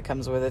perks that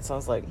comes with it. So I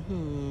was like,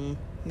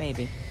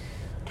 maybe.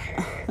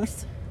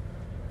 Perks.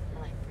 I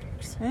like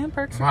perks. Yeah,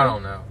 perks. I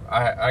don't know.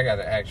 I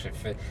gotta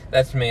actually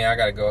that's me. I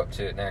gotta go up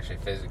to it and actually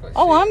physically.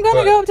 Oh, see I'm it. gonna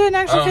But go up to it and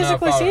actually I don't know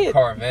physically if see I'm it. a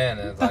Carvan,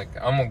 it's like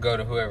I'm gonna go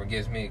to whoever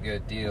gives me a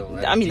good deal.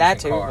 I mean that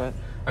too. Car.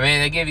 But I mean,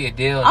 they give you a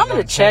deal. And I'm you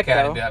gonna don't check, out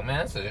though. and be like, man,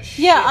 that's a shit.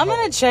 yeah, I'm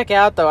gonna check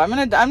out though. I'm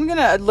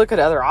gonna look at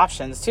other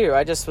options too.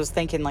 I just was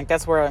thinking like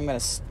that's where I'm gonna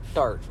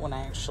start when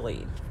I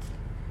actually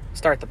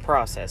start the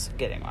process of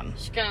getting one.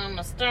 She's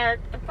gonna start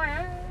the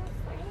process.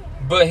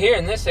 But here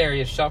in this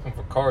area, shopping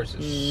for cars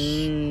is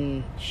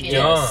Mm,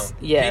 dumb.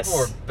 yes.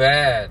 People are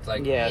bad.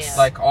 Like, Yes.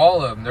 like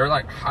all of them, they're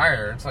like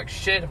higher. It's like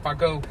shit. If I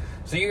go,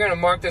 so you're gonna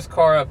mark this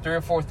car up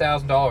 $3,000 or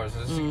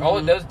 $4,000. All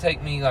it does is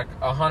take me like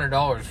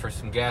 $100 for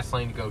some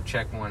gasoline to go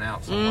check one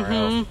out somewhere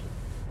else.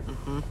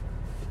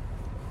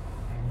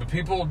 But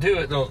people will do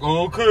it. They'll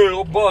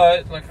okay,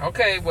 but like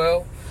okay,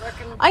 well,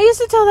 I used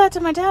to tell that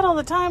to my dad all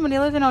the time when he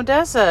lived in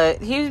Odessa.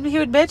 He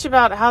would bitch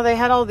about how they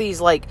had all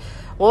these like,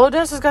 well,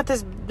 Odessa's got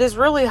this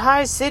really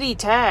high city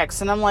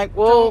tax, and I'm like,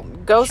 well,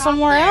 go shop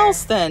somewhere there.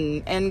 else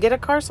then and get a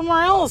car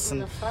somewhere else. What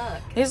And the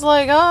fuck? he's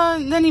like,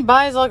 and then he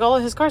buys like all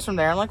of his cars from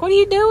there. I'm like, what are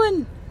you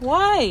doing?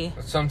 Why?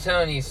 so I'm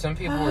telling you, some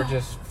people are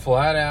just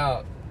flat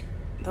out.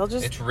 They'll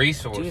just It's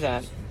resources. do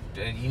that.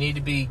 You need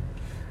to be.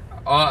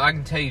 I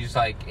can tell you, just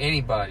like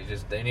anybody,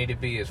 just they need to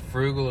be as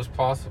frugal as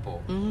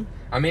possible. Mhm.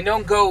 I mean,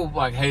 don't go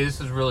like, "Hey,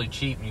 this is really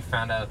cheap," and you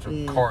found out it's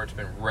a car that's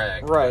been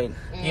wrecked, Right.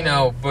 You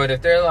know, but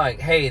if they're like,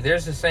 "Hey,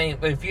 there's the same,"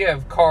 if you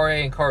have car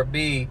A and car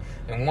B,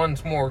 and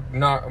one's more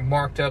not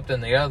marked up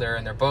than the other,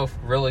 and they're both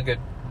really good,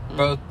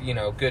 both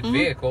good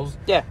vehicles,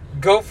 Yeah.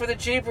 go for the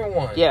cheaper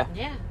one. Yeah.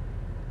 Yeah.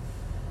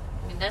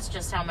 I mean, that's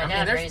just how my I mean,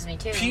 dad there's raised me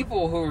too.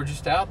 people who are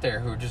just out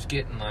there who are just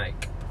getting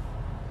like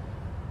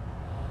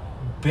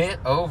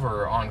bent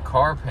over on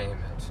car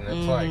payments, and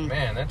it's like,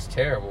 man, that's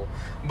terrible.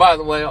 By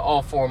the way,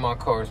 all 4 of my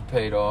cars are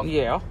paid off.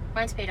 Yeah.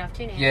 Mine's paid off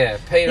too now. Yeah,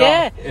 paid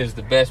off is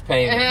the best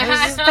payment.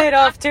 This is paid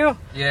off too. I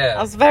Yeah.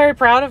 was very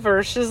proud of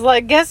her. She's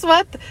like, guess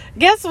what?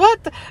 Guess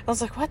what? I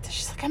was like, what?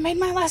 She's like, I made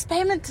my last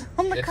payment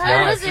on the It's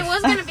car. nice. It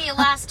was gonna be a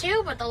last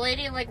 2, but the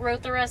lady like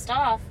wrote the rest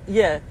off.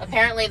 Yeah.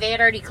 Apparently they had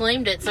already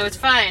claimed it, so it's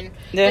fine.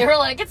 Yeah. They were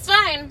like, it's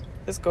fine.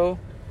 It's cool.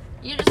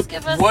 You just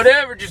give us.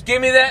 Whatever, just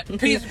give me that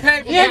piece of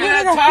paper. Yeah, give me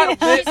that yeah. title,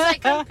 She's bitch.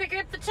 like, come pick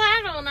up the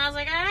title, and I was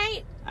like, all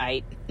right.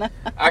 Aight.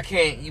 I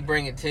can't. You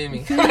bring it to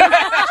me.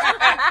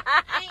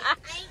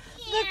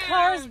 The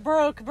car's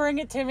broke. Bring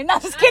it to me. No,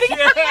 just kidding.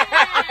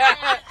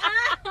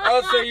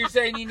 Oh, so you're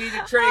saying you need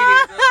to trade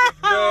it?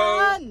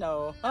 No.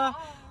 No.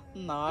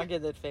 No, I'll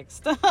get it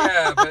fixed. Yeah,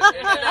 but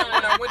and then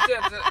when I went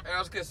I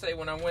was gonna say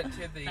when I went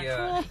to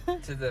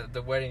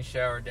the wedding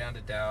shower down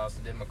to Dallas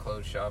and did my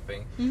clothes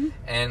shopping,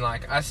 and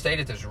like I stayed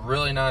at this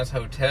really nice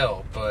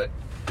hotel, but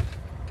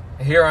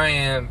here I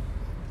am.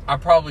 I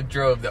probably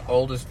drove the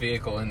oldest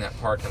vehicle in that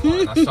parking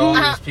lot. I saw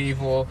these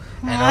people,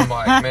 and I'm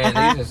like,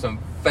 man, these are some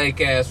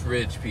fake ass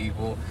rich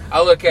people.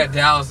 I look at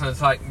Dallas, and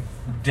it's like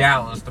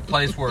Dallas, the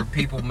place where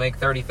people make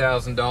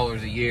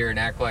 $30,000 a year and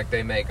act like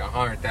they make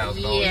 $100,000.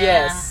 Yeah.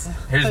 Yes.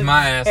 Here's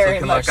my ass Very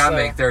looking like much I so.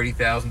 make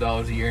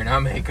 $30,000 a year and I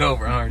make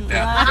over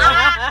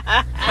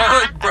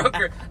 $100,000.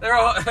 Broker, they're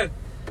all.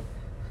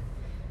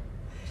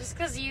 Just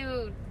because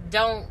you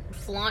don't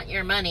flaunt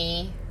your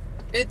money,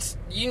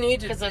 You need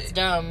to. because that's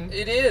dumb.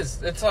 It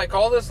is. It's like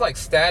all this like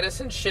status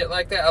and shit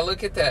like that. I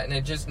look at that and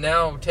it just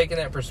now taking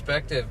that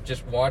perspective,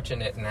 just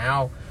watching it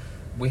now.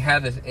 We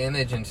have this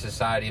image in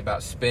society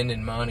about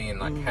spending money and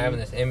like having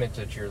this image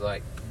that you're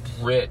like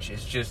rich.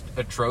 It's just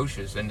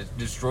atrocious and it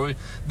destroys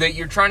that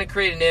you're trying to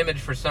create an image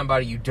for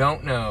somebody you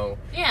don't know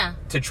Yeah.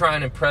 to try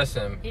and impress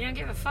them. You don't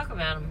give a fuck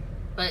about them.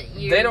 But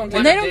you. They don't give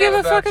And they don't give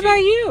a fuck about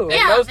you. And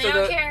Yeah, most they of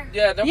don't care.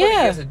 Yeah, nobody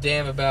Yeah. gives a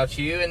damn about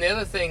you. And the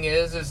other thing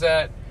is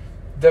that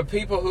the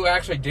people who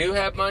actually do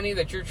have money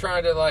that you're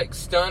trying to like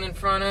stun in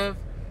front of,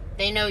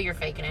 They know you're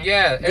faking it.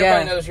 yeah, everybody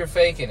Yeah. knows you're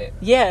faking it.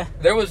 Yeah.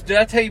 Did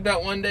I tell you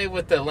about one day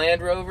with the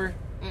Land Rover?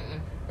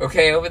 Mm-mm.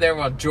 Okay, over there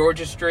on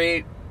Georgia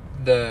Street,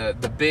 the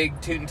big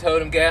Toot and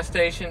Totem gas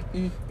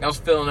station. I was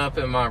filling up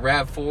in my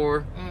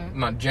RAV4,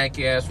 my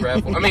janky ass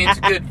RAV4. I mean, it's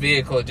a good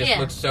vehicle. It just Yeah.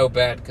 looks so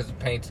bad because the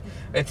paint's.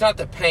 It's not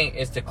the paint;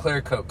 it's the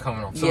clear coat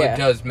coming off, so Yeah. it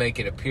does make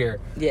it appear.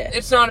 Yeah.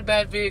 It's not a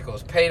bad vehicle.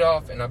 It's paid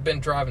off, and I've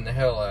been driving the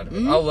hell out of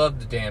it. I love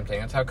the damn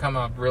thing. That's how come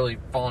I've really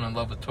fallen in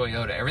love with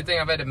Toyota. Everything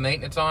I've had to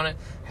maintenance on it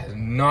has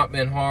not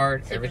been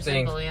hard. Super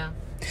Everything. simple, yeah.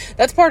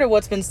 That's part of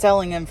what's been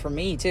selling him for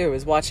me too,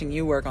 is watching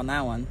you work on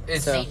that one.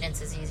 It's- So,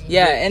 Maintenance is easy.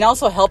 yeah, and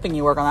also helping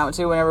you work on that one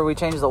too. Whenever we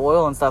change the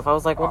oil and stuff, I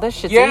was like, "Well, this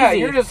shit's Yeah, easy.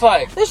 you're just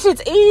like, This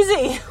shit's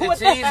easy. What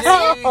the easy.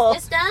 hell?"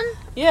 It's done?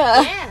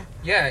 Yeah. Yeah.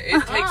 yeah,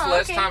 it takes Oh,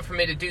 less okay. time for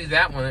me to do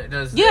that one than it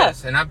does Yeah.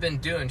 this. And I've been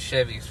doing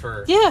Chevys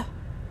for. Yeah.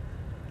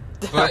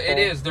 But it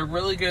is. They're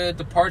really good.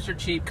 The parts are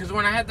cheap. Because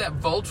when I had that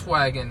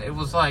Volkswagen, it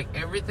was like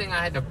everything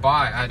I had to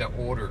buy, I had to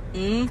order.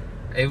 Mm.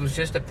 It was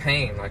just a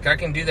pain. Like, I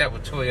can do that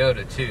with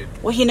Toyota, too.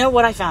 Well, you know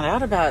what I found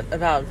out about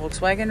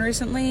Volkswagen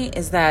recently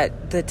is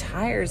that the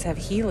tires have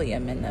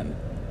helium in them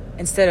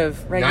instead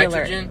of regular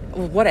Nitrogen?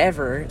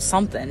 whatever,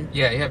 something.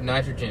 Yeah, you have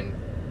nitrogen.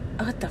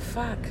 What the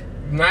fuck?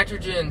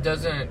 Nitrogen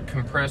doesn't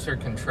compress or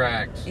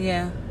contract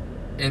Yeah.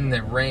 in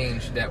the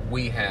range that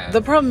we have.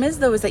 The problem is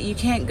though is that you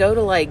can't go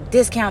to like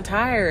Discount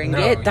Tire and No,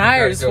 get you gotta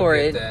tires go for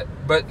get it. that.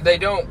 But it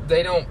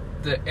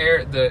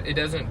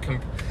doesn't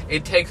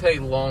it takes a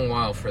long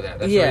while for that.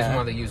 That's the Yeah. reason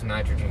why they use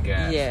nitrogen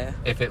gas. Yeah.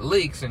 If it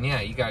leaks, then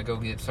yeah, you gotta go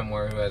get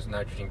somewhere who has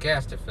nitrogen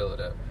gas to fill it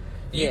up.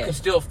 You Yeah. can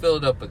still fill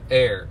it up with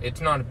air.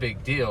 It's not a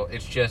big deal.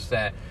 It's just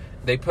that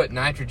they put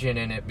nitrogen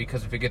in it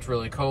because if it gets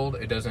really cold,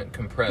 it doesn't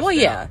compress. Well, down.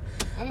 yeah.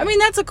 I mean,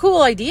 that's a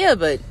cool idea,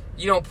 but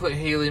You don't put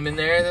helium in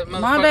there. That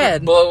My motherfucker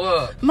bad. blow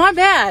up. my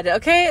bad,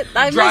 okay?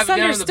 I Drive it down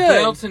to the misunderstood.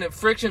 belts and it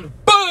frictions.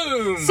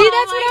 Boom! See, that's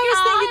Oh what I was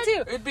my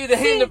thinking too. It'd be the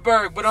See-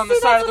 Hindenburg, but on the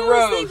See, side that's of the what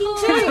I was road. thinking,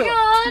 Oh too. my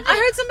God. I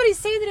heard somebody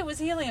say that it was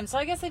helium, so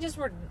I guess they just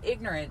were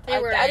ignorant. They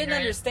were I didn't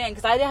ignorant. understand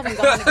because I haven't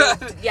gone to go.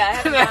 Yeah, I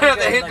haven't gone to the go,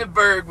 like,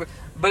 Hindenburg,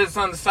 but it's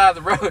on the side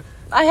of the road.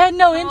 I had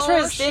no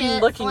interest in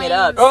shit, looking it flames.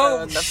 up.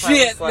 Oh, so that's why I was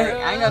shit. Like,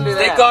 I ain't gonna do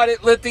They that. got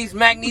it, lit these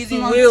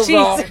magnesium Oh, wheels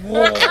Jesus. off.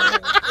 Whoa.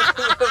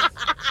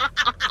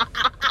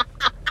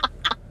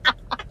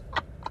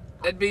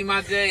 That'd be my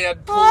day.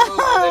 I'd pull over,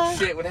 that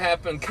shit would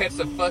happen, catch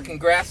the fucking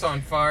grass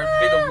on fire.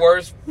 It'd be the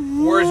worst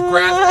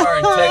grass fire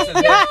in Texas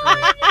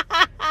history.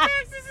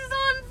 Texas is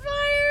on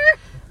fire.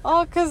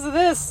 All because of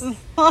this.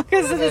 All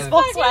because of this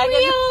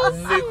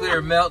Volkswagen.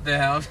 Nuclear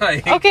meltdown.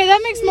 Like, Okay,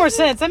 that makes more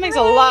sense. That makes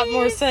a lot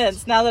more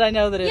sense now that I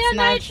know that it's Yeah,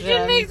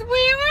 nitrogen makes way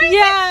worse.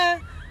 Yeah.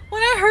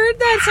 When I heard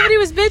that, somebody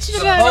was bitching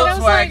the about it. I was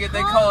like, Volkswagen,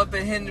 they call it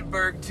the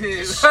Hindenburg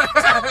too.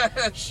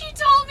 She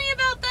told me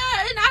about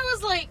that, and I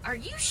was like, "Are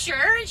you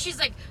sure?" And she's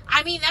like,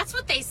 "I mean, that's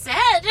what they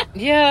said."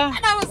 yeah.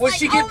 And I was When like,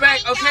 she get "Oh back,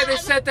 my okay, they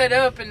God." set that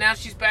up, and now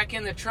she's back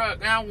in the truck.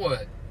 Now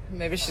what?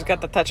 Maybe she's got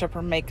to touch up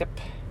her makeup.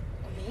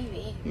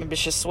 Maybe. Maybe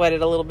she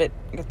sweated a little bit.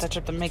 Got to touch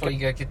up the So makeup. you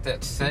gotta get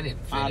that setting.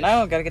 I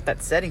know. Got to get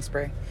that setting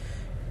spray.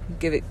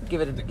 Give it a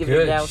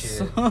good douse.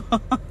 shit.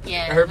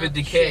 Yeah. Urban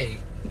Decay.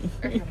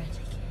 Urban Decay.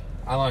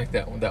 I like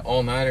that one. The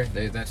all nighter,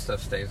 that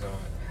stuff stays on.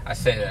 I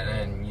say that and I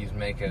haven't used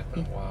makeup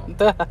in a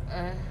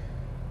while.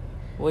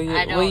 Will you?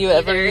 I don't Will you either,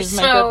 ever use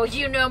so makeup?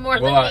 you know more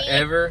Will than I me.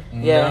 ever?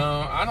 Yeah.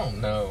 No, I don't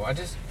know. I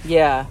just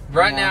Yeah.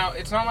 right I know. now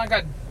it's not like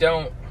I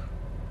don't.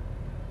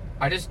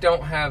 I just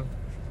don't have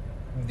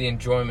the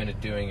enjoyment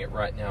of doing it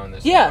right now in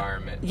this Yeah.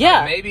 environment. Yeah.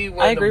 Like, maybe I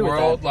when agree the with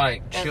world that.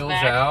 like Goes chills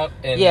back. out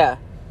and Yeah.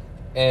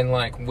 and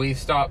like we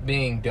stop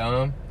being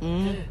dumb,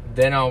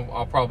 then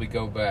I'll probably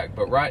go back.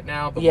 But right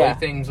now, the way Yeah.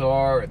 things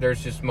are,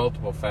 there's just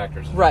multiple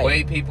factors. Right. The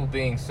way people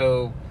being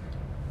so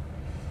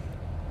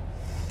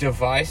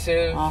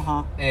divisive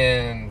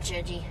and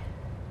Judgy.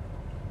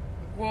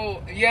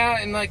 well,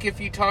 yeah, and like if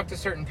you talk to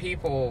certain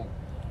people,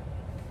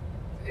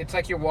 it's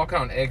like you're walking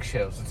on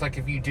eggshells. It's like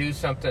if you do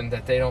something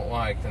that they don't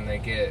like, then they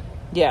get.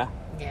 Yeah.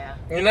 Yeah.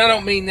 And I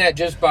don't mean that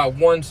just by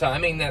one side. I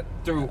mean that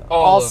through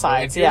all All of it.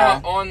 sides, If you're yeah.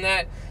 not on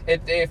that,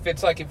 if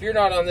it's like if you're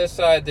not on this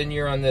side, then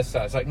you're on this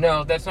side. It's like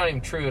no, that's not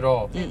even true at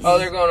all. Oh,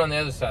 they're going on the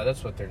other side.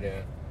 That's what they're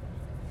doing.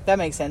 That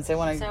makes sense. They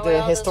want So to what do a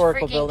all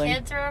historical those freaking building.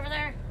 kids are over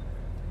there?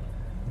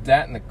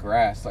 That and the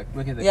grass. Like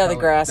look at the Yeah, the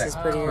color. grass That is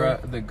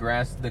pretty. the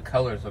grass, the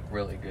colors look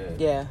really good.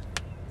 Yeah,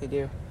 they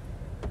do.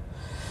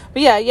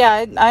 But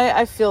yeah,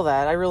 I feel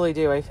that. I really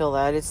do. I feel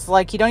that. It's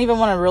like you don't even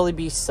want to really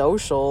be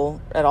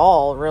social at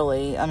all,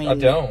 really. I mean, I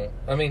don't.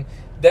 I mean,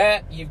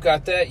 that, you've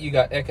got that. You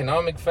got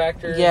economic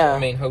factors. Yeah. I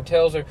mean,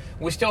 hotels are...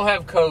 We still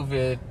have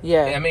COVID.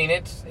 Yeah. I mean,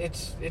 it's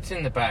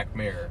in the back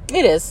mirror.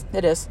 It is.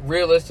 It is.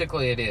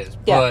 Realistically, it is.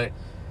 Yeah. But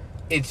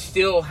it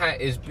still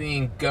is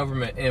being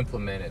government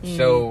implemented.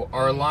 So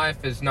our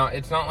life is not...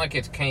 It's not like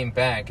it's came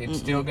back. It's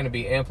still going to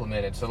be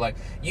implemented. So, like,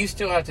 you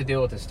still have to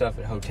deal with this stuff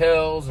at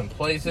hotels and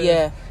places.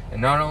 Yeah.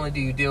 And not only do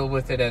you deal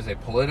with it as a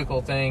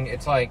political thing,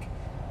 it's like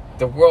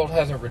the world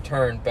hasn't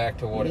returned back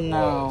to what it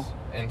was.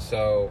 And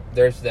so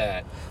there's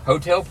that.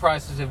 Hotel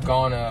prices have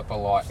gone up a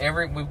lot.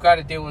 We've got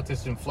to deal with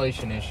this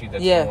inflation issue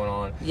that's Yeah. going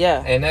on.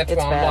 Yeah. And that's it's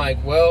why I'm bad.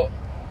 like, well,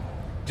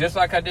 just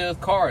like I did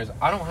with cars,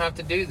 I don't have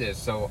to do this.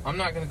 So I'm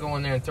not going to go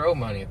in there and throw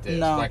money at this.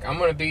 No. Like, I'm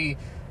going to be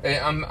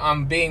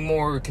I'm being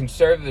more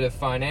conservative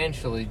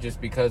financially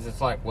just because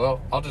it's like,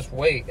 well, I'll just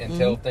wait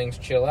until things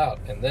chill out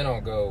and then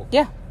I'll go.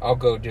 Yeah. I'll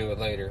go do it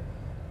later.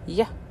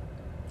 Yeah.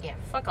 Yeah,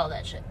 fuck all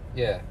that shit.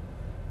 Yeah.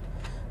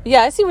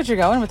 Yeah, I see what you're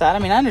going with that. I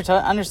mean, I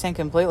understand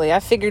completely. I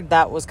figured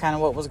that was kind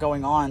of what was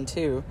going on,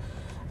 too.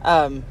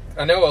 I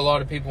know a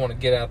lot of people want to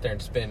get out there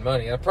and spend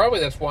money. Probably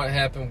that's what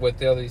happened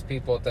with all these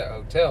people at that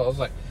hotel. I was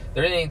like,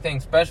 there ain't anything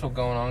special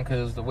going on because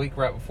it was the week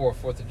right before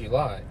 4th of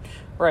July.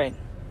 Right.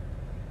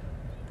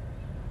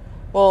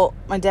 Well,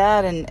 my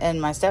dad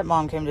and my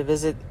stepmom came to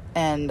visit,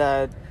 and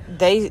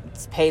they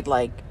paid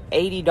like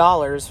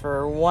 $80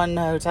 for one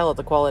hotel at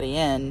the Quality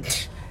Inn.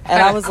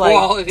 And I was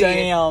like,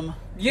 damn.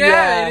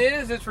 Yeah, it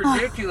is. It's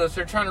ridiculous.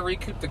 They're trying to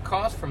recoup the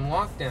cost from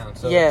lockdown.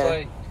 So Yeah. it's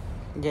like,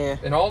 Yeah.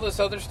 and all this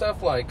other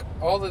stuff, like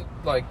all the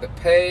the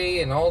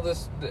pay and all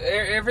this,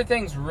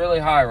 everything's really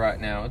high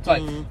right now. It's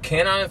like,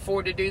 can I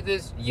afford to do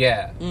this?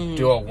 Yeah.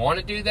 Do I want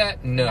to do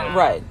that? No.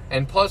 Right.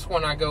 And plus,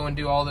 when I go and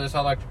do all this, I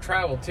like to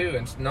travel too.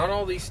 And not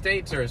all these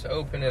states are as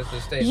open as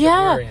the states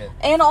that we're in.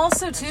 And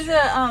also too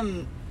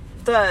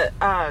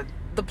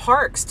the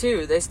parks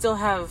too. They still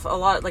have a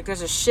lot. Like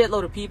there's a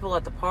shitload of people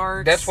at the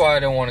parks. That's why I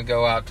don't want to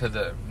go out to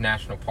the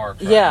national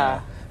parks. Right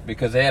now,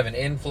 because they have an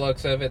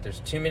influx of it. There's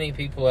too many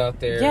people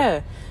out there.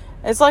 Yeah.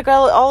 It's like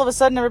all of a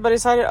sudden everybody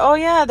decided, oh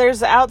yeah,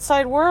 there's the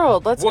outside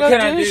world. Let's go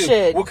do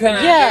shit. What can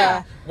I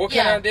do? What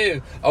can I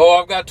do? Oh,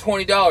 I've got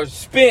 $20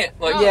 spent.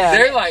 Like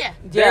they're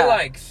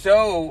like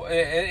so.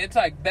 It's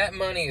like that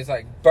money is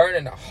like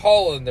burning a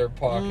hole in their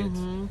pockets,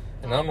 and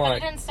I'm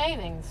like, put it in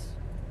savings.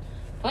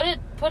 Put it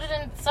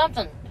in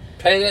something.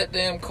 Pay that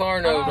damn car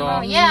note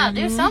off. Yeah,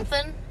 do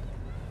something.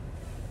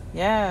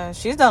 Yeah,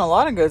 she's done a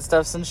lot of good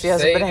stuff since she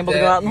hasn't Save been able to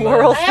go out in the money.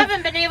 world. I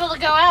haven't been able to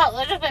go out.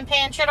 I've just been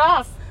paying shit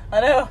off. I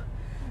know.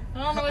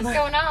 I don't know what's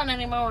going on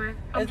anymore.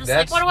 I'm just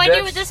That's- like, what do I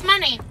do with this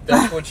money?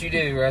 That's what you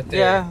do right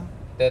there.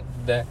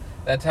 Yeah.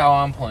 That's how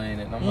I'm playing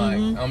it. And I'm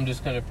like, I'm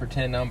just gonna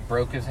pretend I'm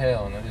broke as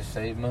hell and I just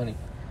save money.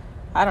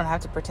 I don't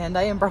have to pretend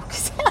I am broke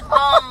as hell.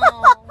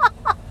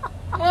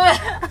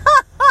 Oh.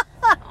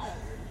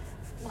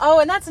 Oh,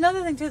 and that's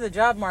another thing too. The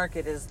job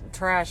market is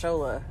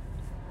trashola.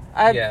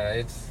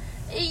 It's.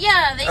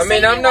 Yeah, they. I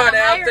mean, I'm not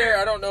out there.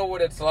 I don't know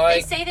what it's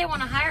like. They say they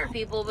want to hire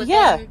people, but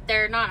then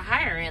they're not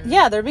hiring.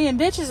 Yeah, they're being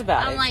bitches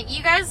about it. I'm like,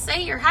 you guys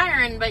say you're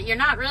hiring, but you're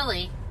not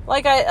really.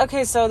 Like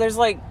so there's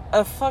like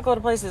a fuckload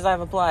of places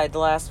I've applied the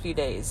last few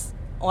days,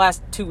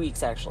 last 2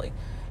 weeks actually,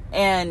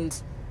 and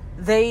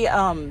they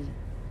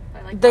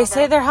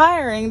say they're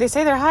hiring. They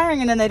say they're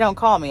hiring, and then they don't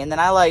call me, and then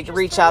I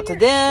reach out to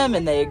them,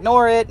 and they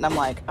ignore it, and I'm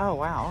like, oh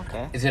wow,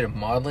 okay. Is it a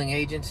modeling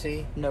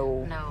agency?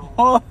 No.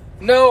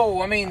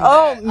 No, I mean. Maybe.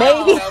 I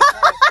was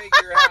trying to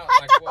figure out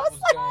what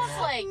was going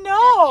on. Like,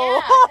 no.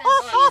 Yeah,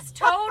 because she's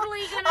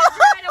totally gonna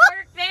try to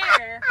work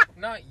there.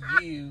 Not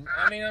you.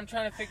 I mean, I'm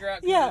trying to figure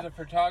out. There's a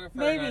photographer.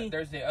 Maybe. And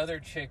there's the other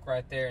chick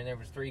right there, and there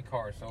was 3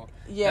 cars. So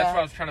Yeah. that's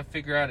what I was trying to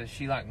figure out. Is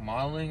she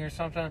modeling or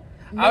something?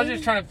 Maybe. I was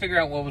just trying to figure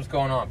out what was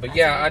going on. But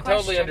yeah, I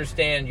totally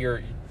understand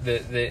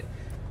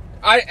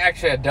I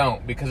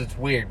don't, because it's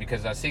weird,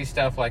 because I see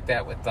stuff like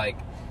that with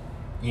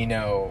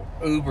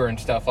Uber and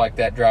stuff like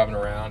that driving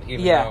around,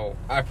 even though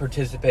I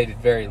participated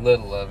very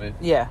little of it.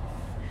 Yeah.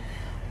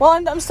 Well,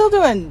 I'm still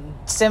doing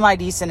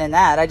semi-decent in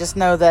that. I just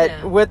know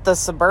that with the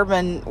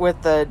Suburban,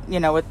 with the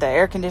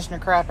air conditioner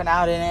crapping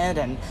out in it,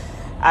 and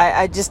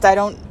I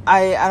don't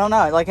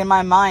know. Like, in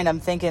my mind, I'm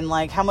thinking,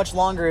 how much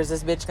longer is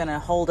this bitch going to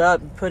hold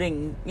up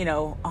putting,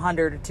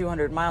 100 or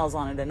 200 miles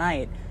on it a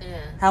night? Yeah.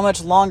 How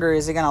much longer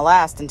is it going to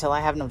last until I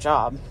have no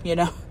job,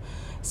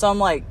 So I'm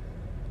like,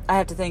 I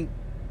have to think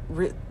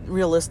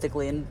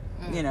realistically and,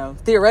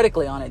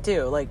 theoretically on it,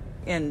 too.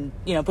 And,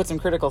 put some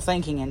critical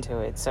thinking into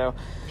it. So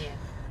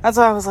that's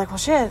why I was like, well,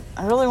 shit,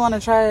 I really want to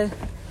try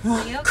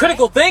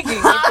critical thinking.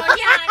 Oh,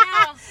 yeah,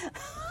 I know.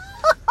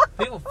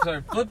 People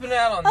start flipping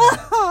out on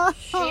that.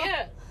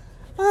 Shit.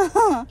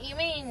 You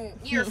mean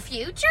your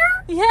future?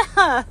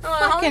 Yeah.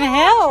 Fucking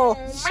hell.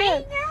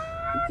 Shit.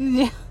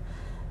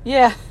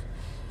 Yeah.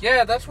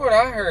 Yeah, that's what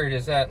I heard,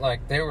 is that,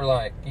 they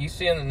were you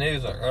see in the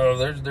news, oh,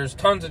 there's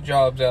tons of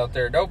jobs out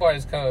there,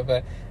 nobody's coming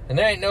back, and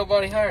there ain't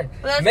nobody hiring.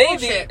 Well, that's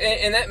maybe, bullshit.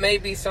 And that may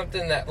be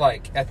something that,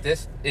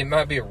 it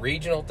might be a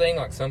regional thing,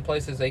 some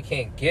places they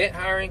can't get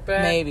hiring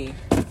back. Maybe.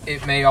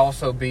 It may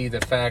also be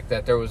the fact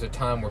that there was a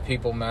time where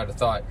people might have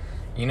thought,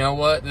 you know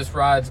what, this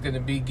ride's going to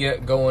be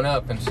going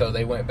up, and so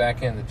they went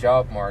back in the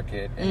job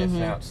market, and it's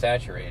now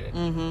saturated.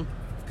 Mm-hmm.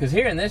 Because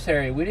here in this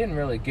area, we didn't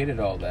really get it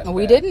all that bad.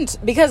 We didn't.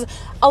 Because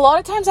a lot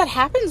of times that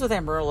happens with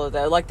Amarillo,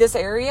 though. This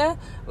area,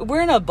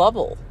 we're in a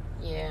bubble.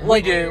 Yeah.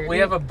 We do. We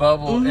have a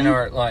bubble in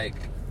our,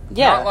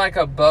 not like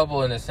a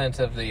bubble in the sense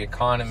of the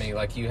economy,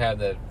 like you have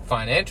the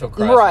financial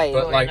crisis.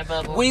 Right.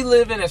 But, we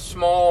live in a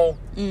small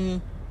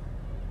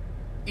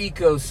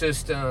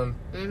ecosystem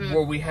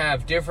where we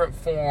have different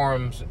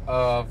forms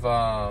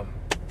of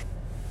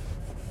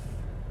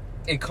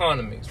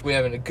economies. We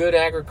have a good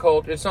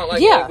agriculture. It's not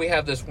like we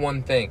have this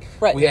one thing.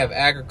 Right. We have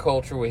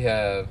agriculture, we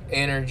have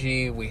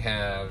energy, we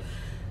have...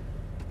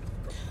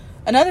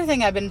 Another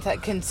thing I've been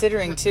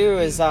considering, too,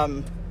 is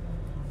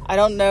I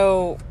don't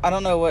know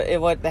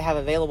what they have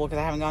available because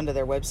I haven't gone to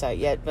their website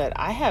yet, but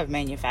I have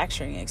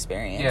manufacturing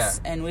experience.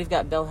 Yeah. And we've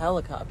got Bell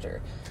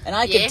Helicopter. And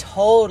I could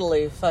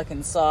totally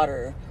fucking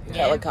solder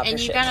helicopter and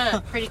you shit. got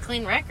a pretty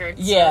clean record.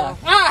 Yeah.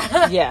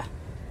 So. Yeah.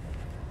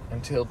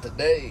 Until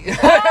today.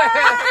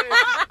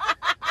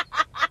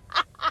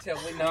 Until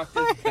we knock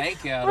this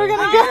bank out. We're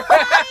gonna over go. here.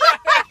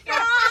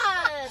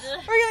 God.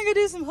 We're gonna go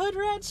do some hood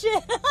rat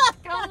shit.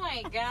 Oh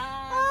my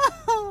god.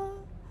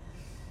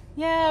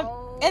 Yeah.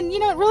 Oh. And,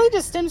 it really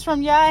just stems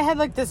from, I had,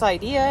 this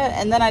idea,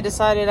 and then I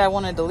decided I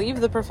wanted to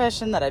leave the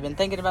profession that I've been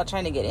thinking about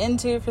trying to get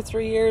into for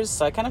 3 years,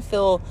 so I kind of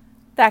feel...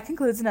 That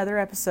concludes another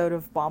episode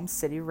of Bomb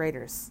City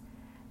Raiders.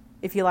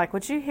 If you like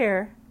what you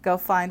hear, go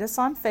find us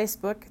on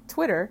Facebook,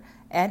 Twitter,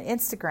 and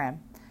Instagram.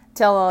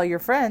 Tell all your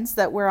friends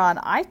that we're on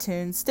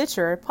iTunes,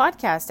 Stitcher,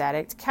 Podcast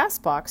Addict,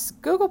 CastBox,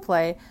 Google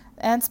Play,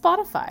 and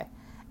Spotify.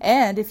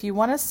 And if you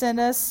want to send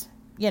us,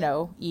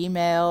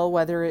 email,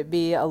 whether it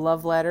be a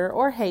love letter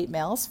or hate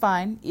mail, is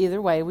fine.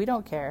 Either way, we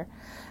don't care.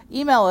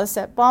 Email us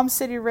at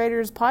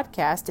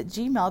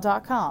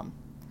bombcityraiderspodcast@gmail.com.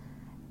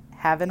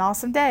 Have an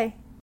awesome day.